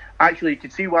well. Actually, you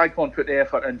could see Waghorn put the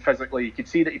effort in physically. You could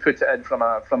see that he put it in from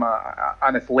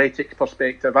an athletic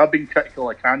perspective. I've been critical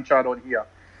of Canchar on here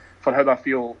for how I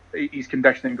feel his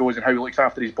conditioning goes and how he looks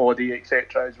after his body,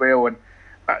 etc. as well. And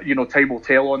time will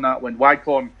tell on that. When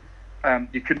Waghorn,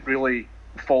 you couldn't really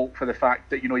fault for the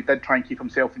fact that he did try and keep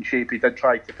himself in shape. He did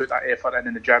try to put that effort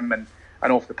in the gym and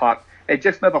off the park. It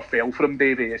just never fell for him,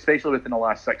 Davey, especially within the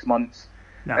last 6 months.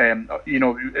 No.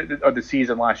 Of the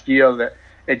season last year, that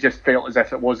it just felt as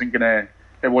if it wasn't gonna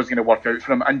work out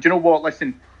for him. And do you know what?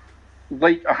 Listen,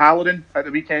 like O'Halloran at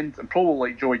the weekend, and probably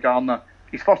like Joey Garner,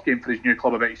 his first game for his new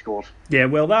club, I bet he scores. Yeah,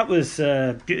 well, that was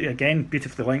again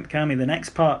beautifully linked, Cammy. The next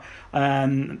part,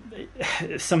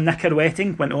 some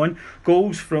knicker-wetting went on.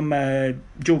 Goals from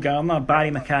Joe Garner,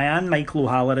 Barry Mackay, and Michael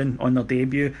O'Halloran on their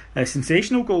debut.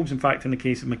 Sensational goals, in fact, in the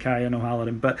case of Mackay and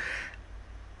O'Halloran. But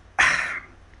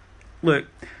look,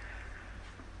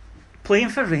 playing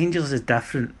for Rangers is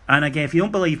different. And again, if you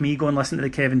don't believe me, go and listen to the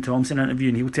Kevin Thompson interview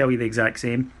and he'll tell you the exact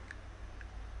same.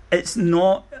 It's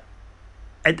not...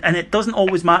 And it doesn't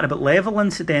always matter about level,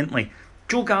 incidentally.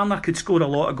 Joe Garner could score a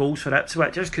lot of goals for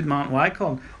Ipswich, as could Martin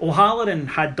Waghorn. O'Halloran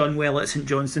had done well at St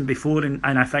Johnstone before, and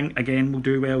I think, again, will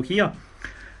do well here.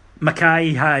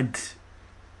 Mackay had...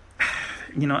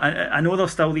 I know they're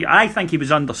still there. I think he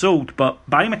was undersold, but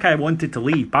Barry Mackay wanted to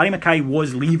leave. Barry Mackay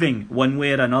was leaving one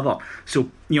way or another. So,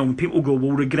 when people go,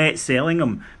 we'll regret selling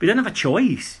him. But he didn't have a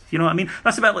choice. You know what I mean?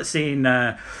 That's about like saying,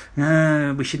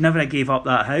 we should never have gave up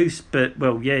that house, but,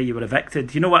 well, yeah, you were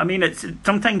evicted. You know what I mean? It's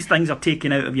sometimes things are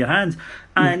taken out of your hands.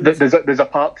 And there's a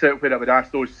part to it where I would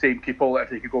ask those same people if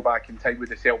they could go back in time, would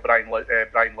they sell Brian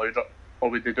Laudrup, or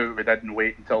would they do what we did and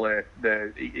wait until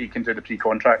he can do the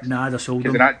pre-contracts? Nah, they sold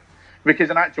him.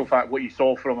 Because in actual fact, what you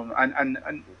saw from him,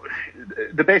 and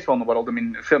the best one in the world, I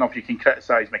mean, fair enough, you can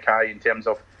criticise Mackay in terms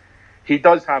of he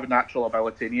does have a natural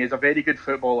ability, and he is a very good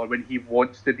footballer when he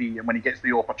wants to be, and when he gets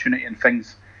the opportunity and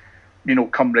things,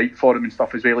 come right for him and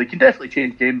stuff as well. He can definitely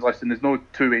change games, listen, there's no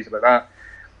two ways about that.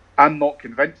 I'm not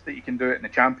convinced that he can do it in the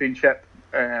Championship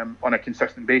on a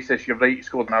consistent basis. You're right, he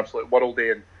scored an absolute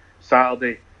worldie on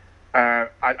Saturday.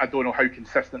 I don't know how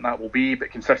consistent that will be,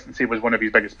 but consistency was one of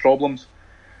his biggest problems.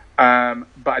 But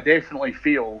I definitely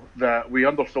feel that we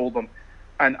undersold him.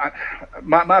 And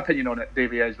my opinion on it,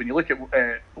 Davey, is when you look at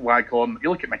Waghorn,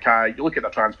 you look at Mackay, you look at the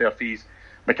transfer fees,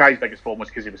 Mackay's biggest problem was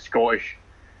because he was Scottish.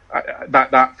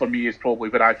 That for me is probably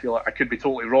where I feel I could be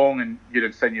totally wrong, and you're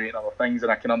insinuating other things,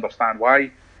 and I can understand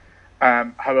why.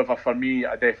 However, for me,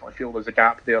 I definitely feel there's a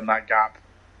gap there, and that gap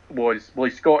was, well,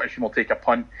 he's Scottish and will take a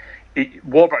punt.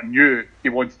 Warburton knew he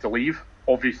wanted to leave,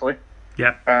 obviously.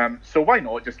 Yeah. So why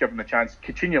not just give him the chance?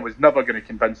 Coutinho was never going to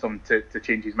convince him to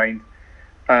change his mind.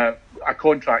 A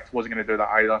contract wasn't going to do that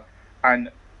either. And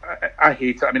I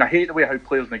hate it. I mean, I hate the way how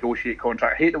players negotiate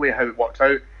contract. I hate the way how it works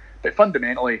out. But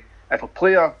fundamentally, if a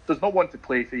player does not want to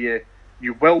play for you,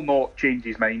 you will not change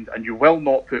his mind and you will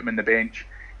not put him in the bench.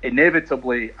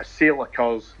 Inevitably, a sale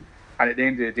occurs, and at the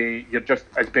end of the day, you're just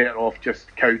as better off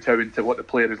just kowtowing to what the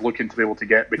player is looking to be able to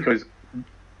get, because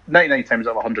 99 times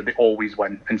out of 100 they always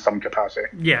win in some capacity.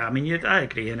 Yeah, I mean, I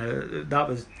agree. That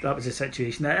was the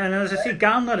situation. And as I say,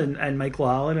 Garner and Michael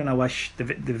Allen, I wish the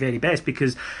very best,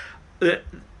 because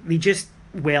they just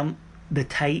weren't the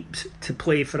types to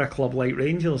play for a club like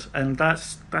Rangers, and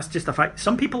that's just a fact.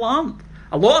 Some people aren't.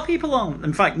 A lot of people aren't.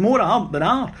 In fact, more aren't than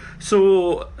are.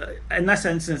 So in this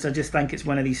instance, I just think it's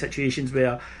one of these situations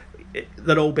where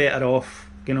they're all better off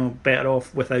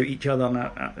without each other, and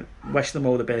I wish them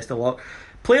all the best of luck.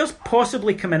 Players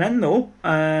possibly coming in though.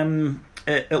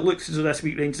 It looks as though this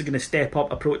week Rangers are going to step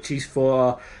up approaches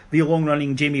for the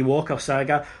long-running Jamie Walker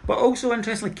saga, but also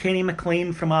interestingly Kenny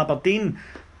McLean from Aberdeen.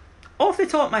 Off the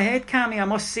top of my head, Cammy, I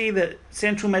must say that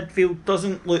central midfield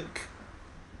doesn't look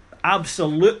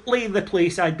absolutely the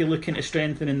place I'd be looking to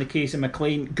strengthen in the case of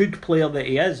McLean. Good player that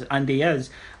he is,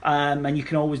 and you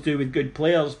can always do with good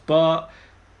players, but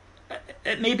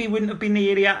it maybe wouldn't have been the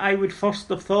area I would first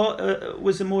have thought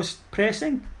was the most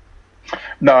pressing.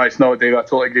 No, it's not, Dave. I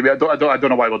totally agree. I don't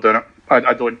know why we're doing it.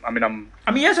 I don't. I mean,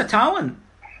 he has a talent.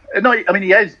 No, I mean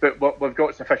he is, but we've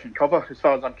got sufficient cover as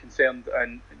far as I'm concerned,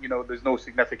 and there's no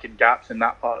significant gaps in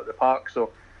that part of the park.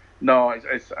 So, no,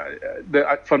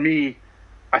 for me,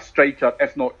 a striker,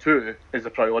 if not two, is a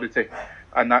priority,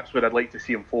 and that's what I'd like to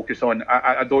see him focus on.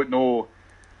 I don't know.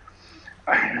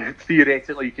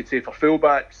 Theoretically, you could say for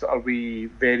fullbacks, are we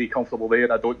very comfortable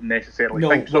there? I don't necessarily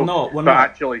think so. We're not.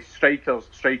 Actually, strikers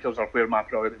are where my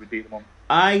priority would be at the moment.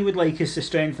 I would like us to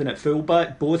strengthen at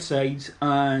fullback, both sides,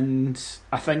 and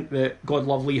I think that God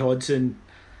love Lee Hodgson.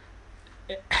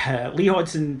 Lee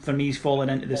Hodgson for me is falling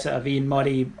into the sort of Ian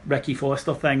Murray, Ricky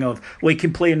Foster thing of, well, he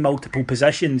can play in multiple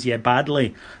positions,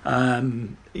 badly. I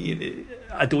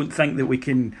don't think that we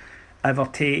can ever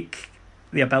take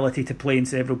the ability to play in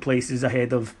several places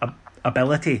ahead of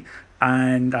ability,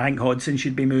 and I think Hodgson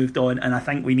should be moved on, and I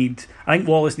think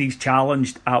Wallace needs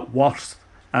challenged at worst.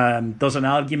 There's an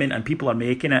argument, and people are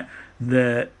making it,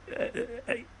 that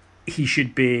he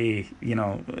should be,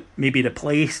 maybe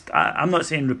replaced. I'm not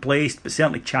saying replaced, but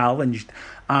certainly challenged,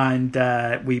 and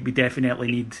we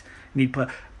definitely need play.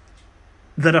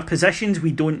 There are positions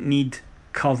we don't need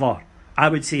cover. I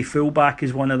would say fullback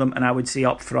is one of them, and I would say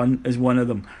up front is one of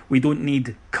them. We don't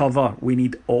need cover, we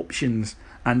need options,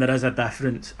 and there is a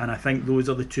difference, and I think those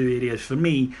are the two areas for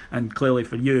me, and clearly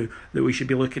for you, that we should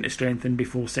be looking to strengthen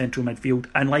before central midfield.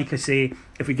 And like I say,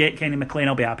 if we get Kenny McLean,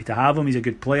 I'll be happy to have him. He's a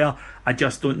good player. I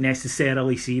just don't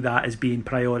necessarily see that as being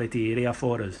priority area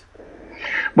for us.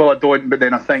 Well, I don't, but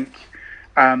then I think,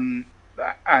 and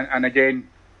again,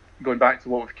 going back to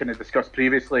what we've kind of discussed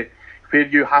previously, where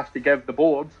you have to give the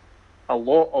board a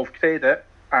lot of credit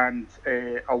and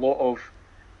a lot of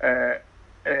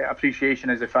appreciation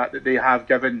is the fact that they have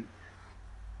given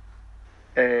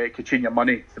Coutinho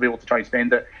money to be able to try and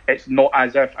spend it. It's not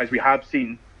as if, as we have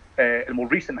seen in more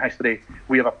recent history,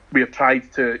 we have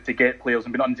tried to get players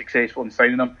and been unsuccessful in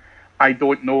signing them. I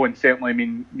don't know, and certainly, I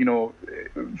mean,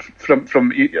 from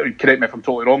correct me if I'm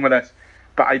totally wrong with this,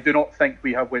 but I do not think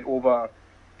we have went over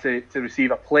to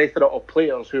receive a plethora of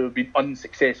players who have been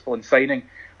unsuccessful in signing.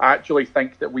 I actually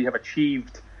think that we have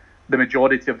achieved the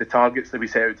majority of the targets that we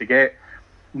set out to get.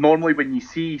 Normally, when you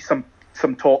see some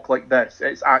talk like this,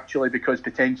 it's actually because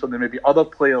potentially there may be other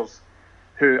players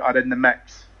who are in the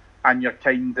mix, and you're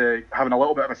kind of having a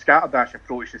little bit of a scatterdash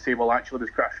approach to say, well, actually, there's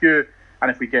quite a few,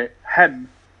 and if we get him,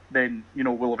 then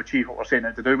we'll have achieved what we're setting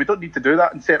out to do. We don't need to do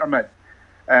that in centre mid.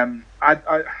 I mean,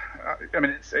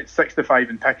 it's 65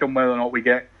 and pick 'em whether or not we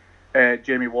get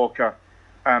Jamie Walker.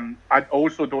 I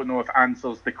also don't know if it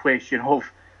answers the question of,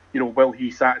 will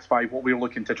he satisfy what we're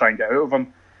looking to try and get out of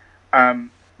him.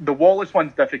 The Wallace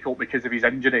one's difficult because of his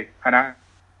injury, and I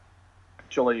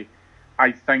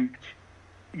think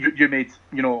you made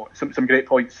some great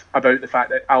points about the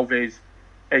fact that Alves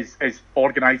is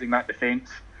organising that defence.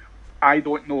 I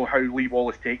don't know how Lee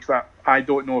Wallace takes that. I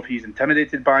don't know if he's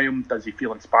intimidated by him. Does he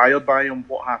feel inspired by him?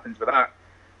 What happens with that?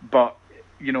 But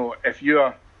if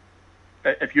you're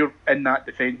in that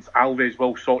defence, Alves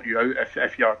will sort you out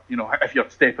if you're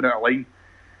stepping out of line.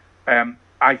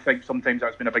 I think sometimes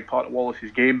that's been a big part of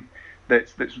Wallace's game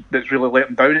that's really let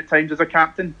him down at times as a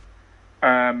captain.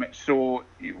 So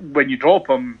when you drop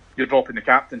him, you're dropping the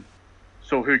captain.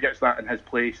 So who gets that in his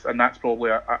place? And that's probably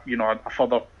a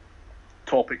further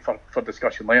topic for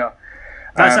discussion later.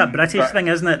 That's a British thing,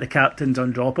 isn't it? The captain's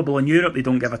undroppable. In Europe, they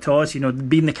don't give a toss.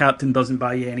 Being the captain doesn't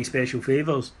buy you any special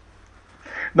favours.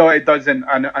 No, it doesn't.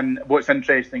 And what's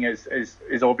interesting is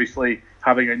obviously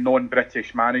having a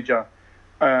non-British manager.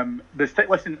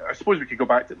 Listen, I suppose we could go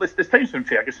back to this times when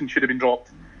Ferguson should have been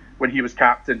dropped when he was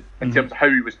captain in terms of how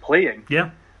he was playing. Yeah.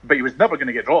 But he was never going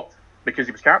to get dropped because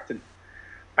he was captain.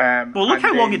 Well, look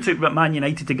how long it took Man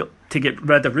United to get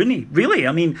rid of Rooney. Really,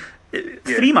 I mean,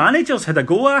 3 managers had a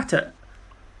go at it.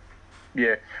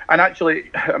 Yeah, and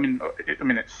actually, I mean,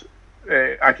 it's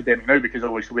academic now because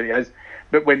obviously where he is.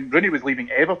 But when Rooney was leaving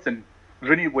Everton,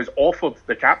 Rooney was offered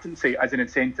the captaincy as an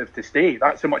incentive to stay.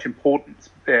 That's how much importance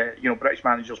British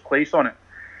managers place on it.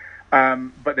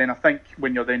 But then I think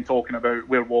when you're then talking about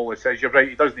where Wallace is, you're right,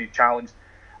 he does need challenge.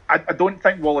 I don't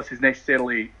think Wallace is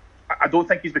necessarily... I don't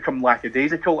think he's become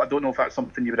lackadaisical. I don't know if that's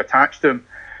something you would attach to him.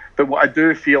 But what I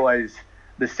do feel is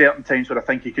there's certain times where I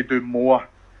think he could do more.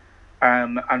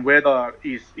 And whether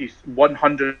he's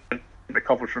 100%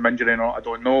 recovered from injury or not, I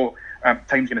don't know.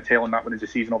 Time's going to tell on that when as the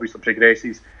season obviously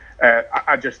progresses.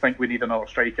 I just think we need another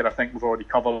striker. I think we've already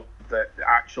covered that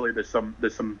actually there's some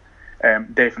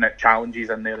definite challenges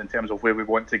in there in terms of where we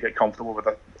want to get comfortable with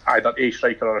either a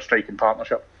striker or a striking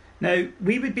partnership. Now,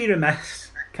 we would be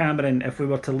remiss, Cameron, if we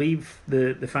were to leave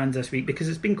the fans this week, because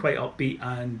it's been quite upbeat,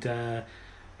 and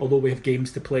although we have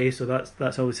games to play, so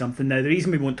that's always something. Now, the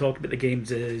reason we won't talk about the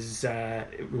games is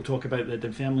we'll talk about the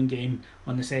Dunfermline game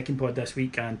on the second pod this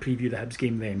week and preview the Hibs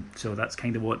game then. So that's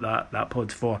kind of what that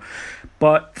pod's for.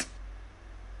 But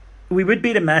we would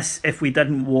be remiss if we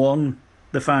didn't warn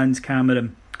the fans,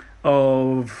 Cameron,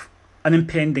 of an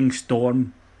impending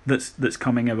storm that's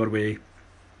coming our way.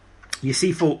 You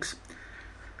see, folks,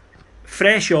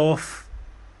 fresh off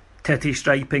titty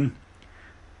striping,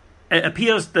 it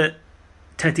appears that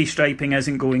titty striping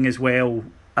isn't going as well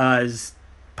as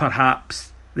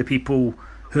perhaps the people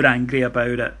who are angry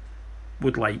about it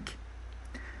would like.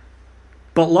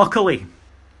 But luckily,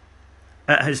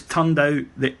 it has turned out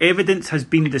that evidence has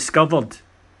been discovered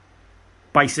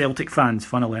by Celtic fans,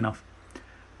 funnily enough,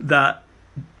 that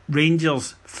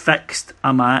Rangers fixed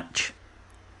a match,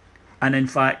 and in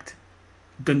fact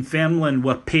Dunfermline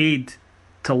were paid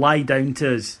to lie down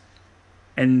to us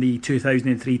in the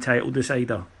 2003 title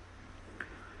decider.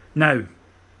 Now,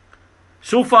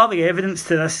 so far the evidence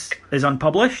to this is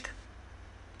unpublished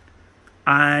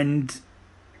and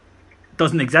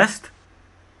doesn't exist.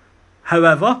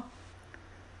 However,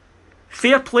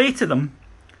 fair play to them,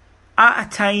 at a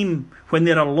time when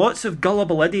there are lots of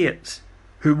gullible idiots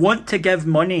who want to give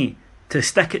money to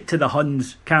stick it to the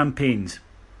Huns campaigns,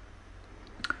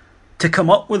 to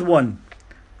come up with one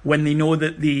when they know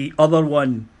that the other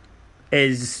one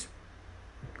is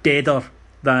deader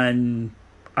than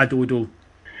a dodo.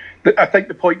 I think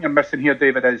the point you're missing here,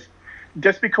 David, is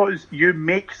just because you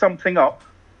make something up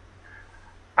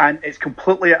and it's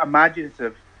completely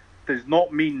imaginative does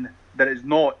not mean that it's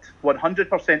not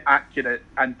 100% accurate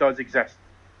and does exist.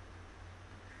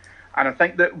 And I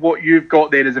think that what you've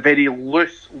got there is a very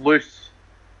loose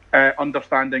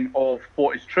understanding of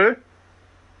what is true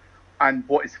and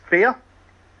what is fair.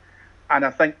 And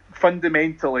I think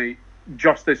fundamentally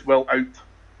justice will out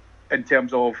in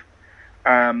terms of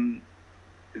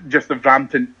just the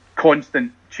rampant,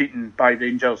 constant cheating by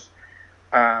Rangers.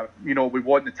 We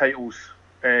want the titles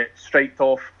striked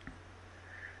off.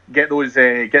 Get those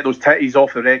titties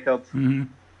off the record. Mm-hmm.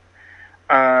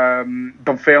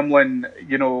 Dunfermline,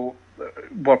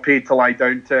 were paid to lie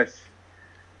down to us.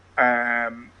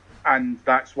 And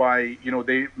that's why,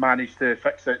 they managed to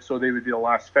fix it so they would be the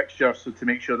last fixture, so to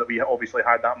make sure that we obviously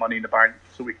had that money in the bank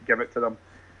so we could give it to them.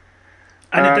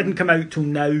 And it didn't come out till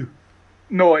now.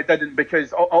 No, it didn't,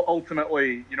 because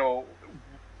ultimately,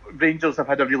 Rangers have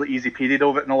had a really easy period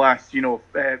of it in the last,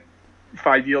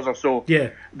 5 years or so. Yeah.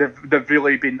 They've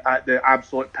really been at the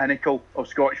absolute pinnacle of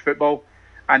Scottish football.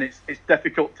 and it's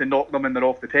difficult to knock them when they're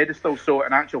off the pedestal. So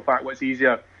in actual fact, what's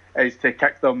easier is to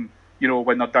kick them,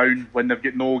 when they're down, when they've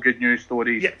got no good news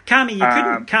stories. Yeah, Cammy, you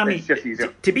couldn't. Cammy, it's just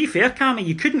easier. To be fair, Cammy,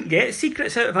 you couldn't get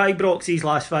secrets out of Ibrox these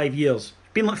last 5 years.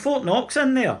 It's been like Fort Knox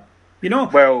in there.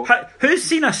 Well, who's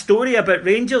seen a story about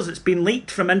Rangers that's been leaked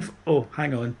from Oh,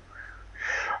 hang on.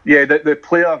 Yeah, the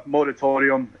player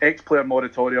moratorium, ex-player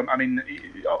moratorium, I mean,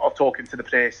 of talking to the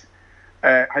press,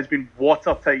 has been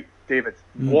watertight, David.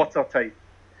 Watertight.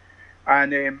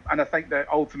 And I think that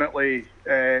ultimately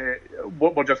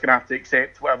we're just going to have to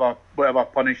accept whatever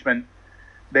punishment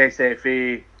the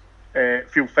SFA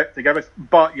feel fit to give us.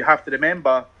 But you have to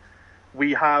remember,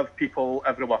 we have people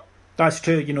everywhere. That's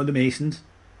true, the Masons.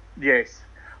 Yes.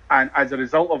 And as a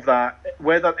result of that,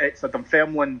 whether it's a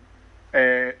Dunfermline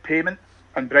payment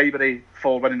and bribery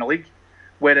for winning the league,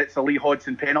 whether it's a Lee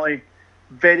Hodgson penalty,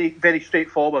 very, very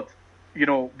straightforward.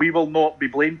 We will not be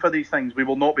blamed for these things. We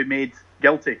will not be made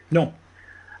guilty. No.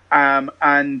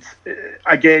 And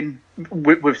again,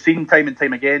 we've seen time and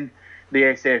time again, the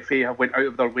SFA have went out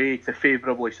of their way to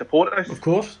favourably support us. Of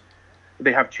course.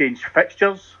 They have changed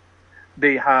fixtures.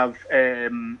 They have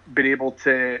been able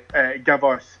to give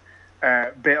us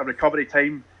better recovery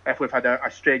time if we've had a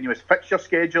strenuous fixture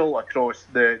schedule across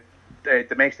the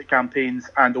domestic campaigns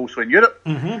and also in Europe.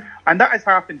 Mm-hmm. And that has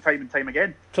happened time and time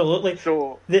again. Absolutely.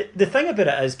 So the thing about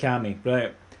it is, Cammy,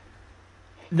 right,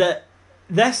 that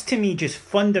this to me just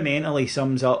fundamentally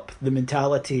sums up the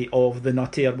mentality of the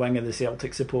nuttier wing of the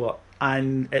Celtic support,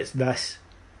 and it's this.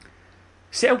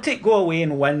 Celtic go away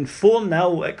and win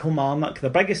 4-0 at Kilmarnock, the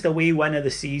biggest away win of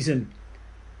the season.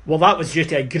 Well, that was due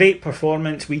to a great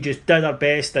performance. We just did our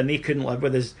best and they couldn't live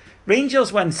with us.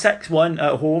 Rangers win 6-1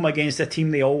 at home against a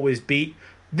team they always beat.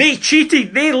 They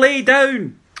cheated. They lay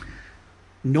down.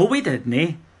 No, we didn't,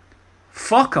 eh?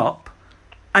 Fuck up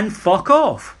and fuck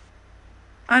off.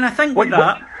 And I think what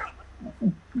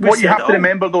you have to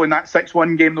remember, though, in that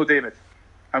 6-1 game, though, David,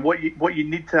 and what you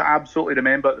need to absolutely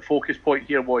remember, the focus point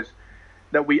here was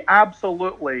that we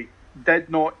absolutely did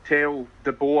not tell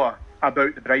De Boer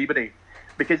about the bribery.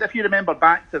 Because if you remember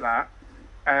back to that,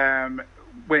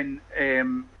 when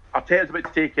Arteta's about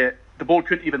to take it, the board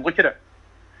couldn't even look at it.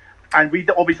 And we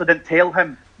obviously didn't tell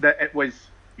him that it was,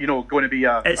 going to be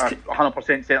a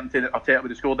 100% certainty that Arteta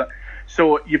would have scored it.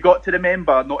 So you've got to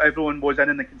remember, not everyone was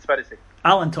in the conspiracy.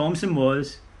 Alan Thompson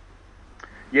was.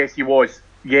 Yes, he was.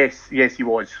 Yes, he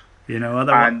was.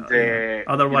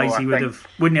 Otherwise he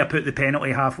wouldn't have put the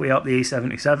penalty halfway up the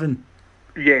A77.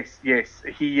 Yes.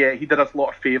 He did us a lot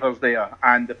of favours there.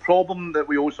 And the problem that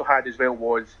we also had as well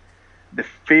was the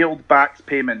failed backs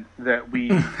payment that we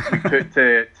put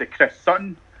to Chris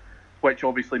Sutton, which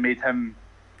obviously made him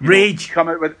rage, come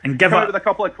out with a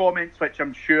couple of comments, which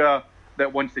I'm sure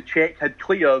that once the cheque had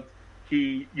cleared,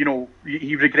 he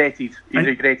regretted.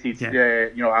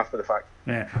 After the fact.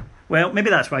 Yeah. Well, maybe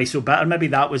that's why he's so bitter. Maybe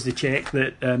that was the cheque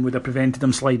that would have prevented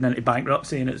him sliding into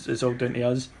bankruptcy, and it's all down to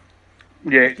us.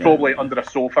 Yeah, it's probably under a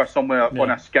sofa somewhere on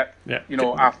a skip,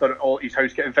 after all his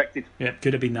house get evicted. Yeah,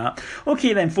 could have been that.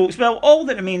 Okay then, folks. Well, all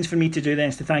that remains for me to do then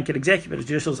is to thank our executive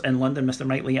producers in London, Mr.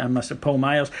 Knightley and Mr. Paul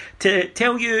Myers, to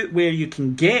tell you where you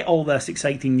can get all this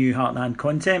exciting new Heartland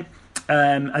content.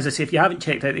 As I say, if you haven't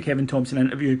checked out the Kevin Thompson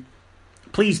interview,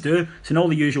 please do. It's in all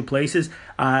the usual places.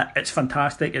 It's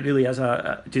fantastic. It really is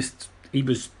he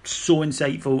was so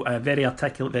insightful, very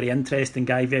articulate, very interesting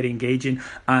guy, very engaging,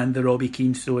 and the Robbie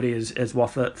Keane story is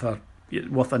worth it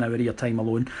worth an hour of your time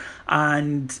alone.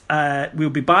 And we'll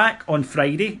be back on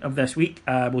Friday of this week.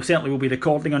 We'll be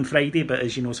recording on Friday, but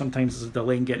as you know, sometimes there's a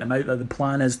delay in getting them out. The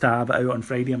plan is to have it out on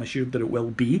Friday. I'm assured that it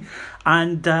will be.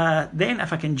 And then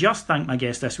if I can just thank my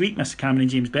guest this week, Mr. Cameron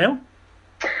James Bell.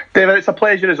 David, it's a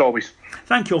pleasure as always.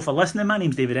 Thank you all for listening. My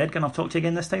name's David Edgar and I'll talk to you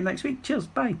again this time next week. Cheers,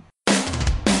 bye.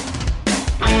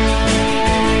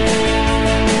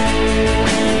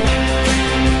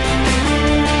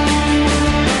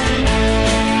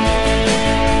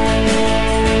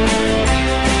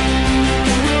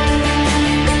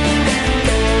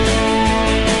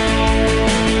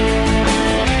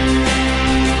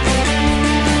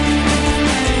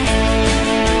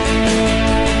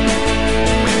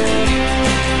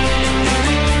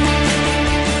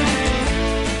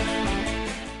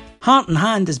 Heart and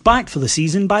Hand is backed for the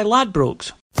season by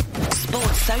Ladbrokes.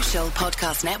 Sports Social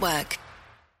Podcast Network.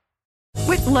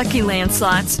 With Lucky Land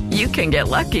Slots, you can get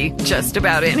lucky just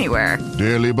about anywhere.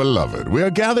 Dearly beloved, we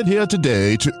are gathered here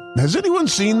today to... Has anyone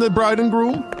seen the bride and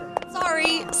groom?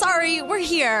 Sorry, we're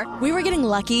here. We were getting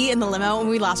lucky in the limo and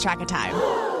we lost track of time.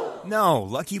 No,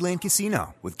 Lucky Land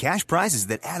Casino, with cash prizes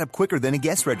that add up quicker than a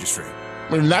guest registry.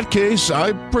 In that case,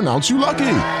 I pronounce you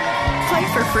lucky.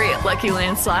 Play for free at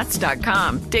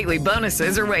LuckyLandSlots.com. Daily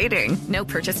bonuses are waiting. No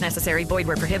purchase necessary. Void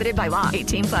where prohibited by law.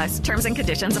 18+. Terms and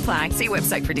conditions apply. See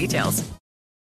website for details.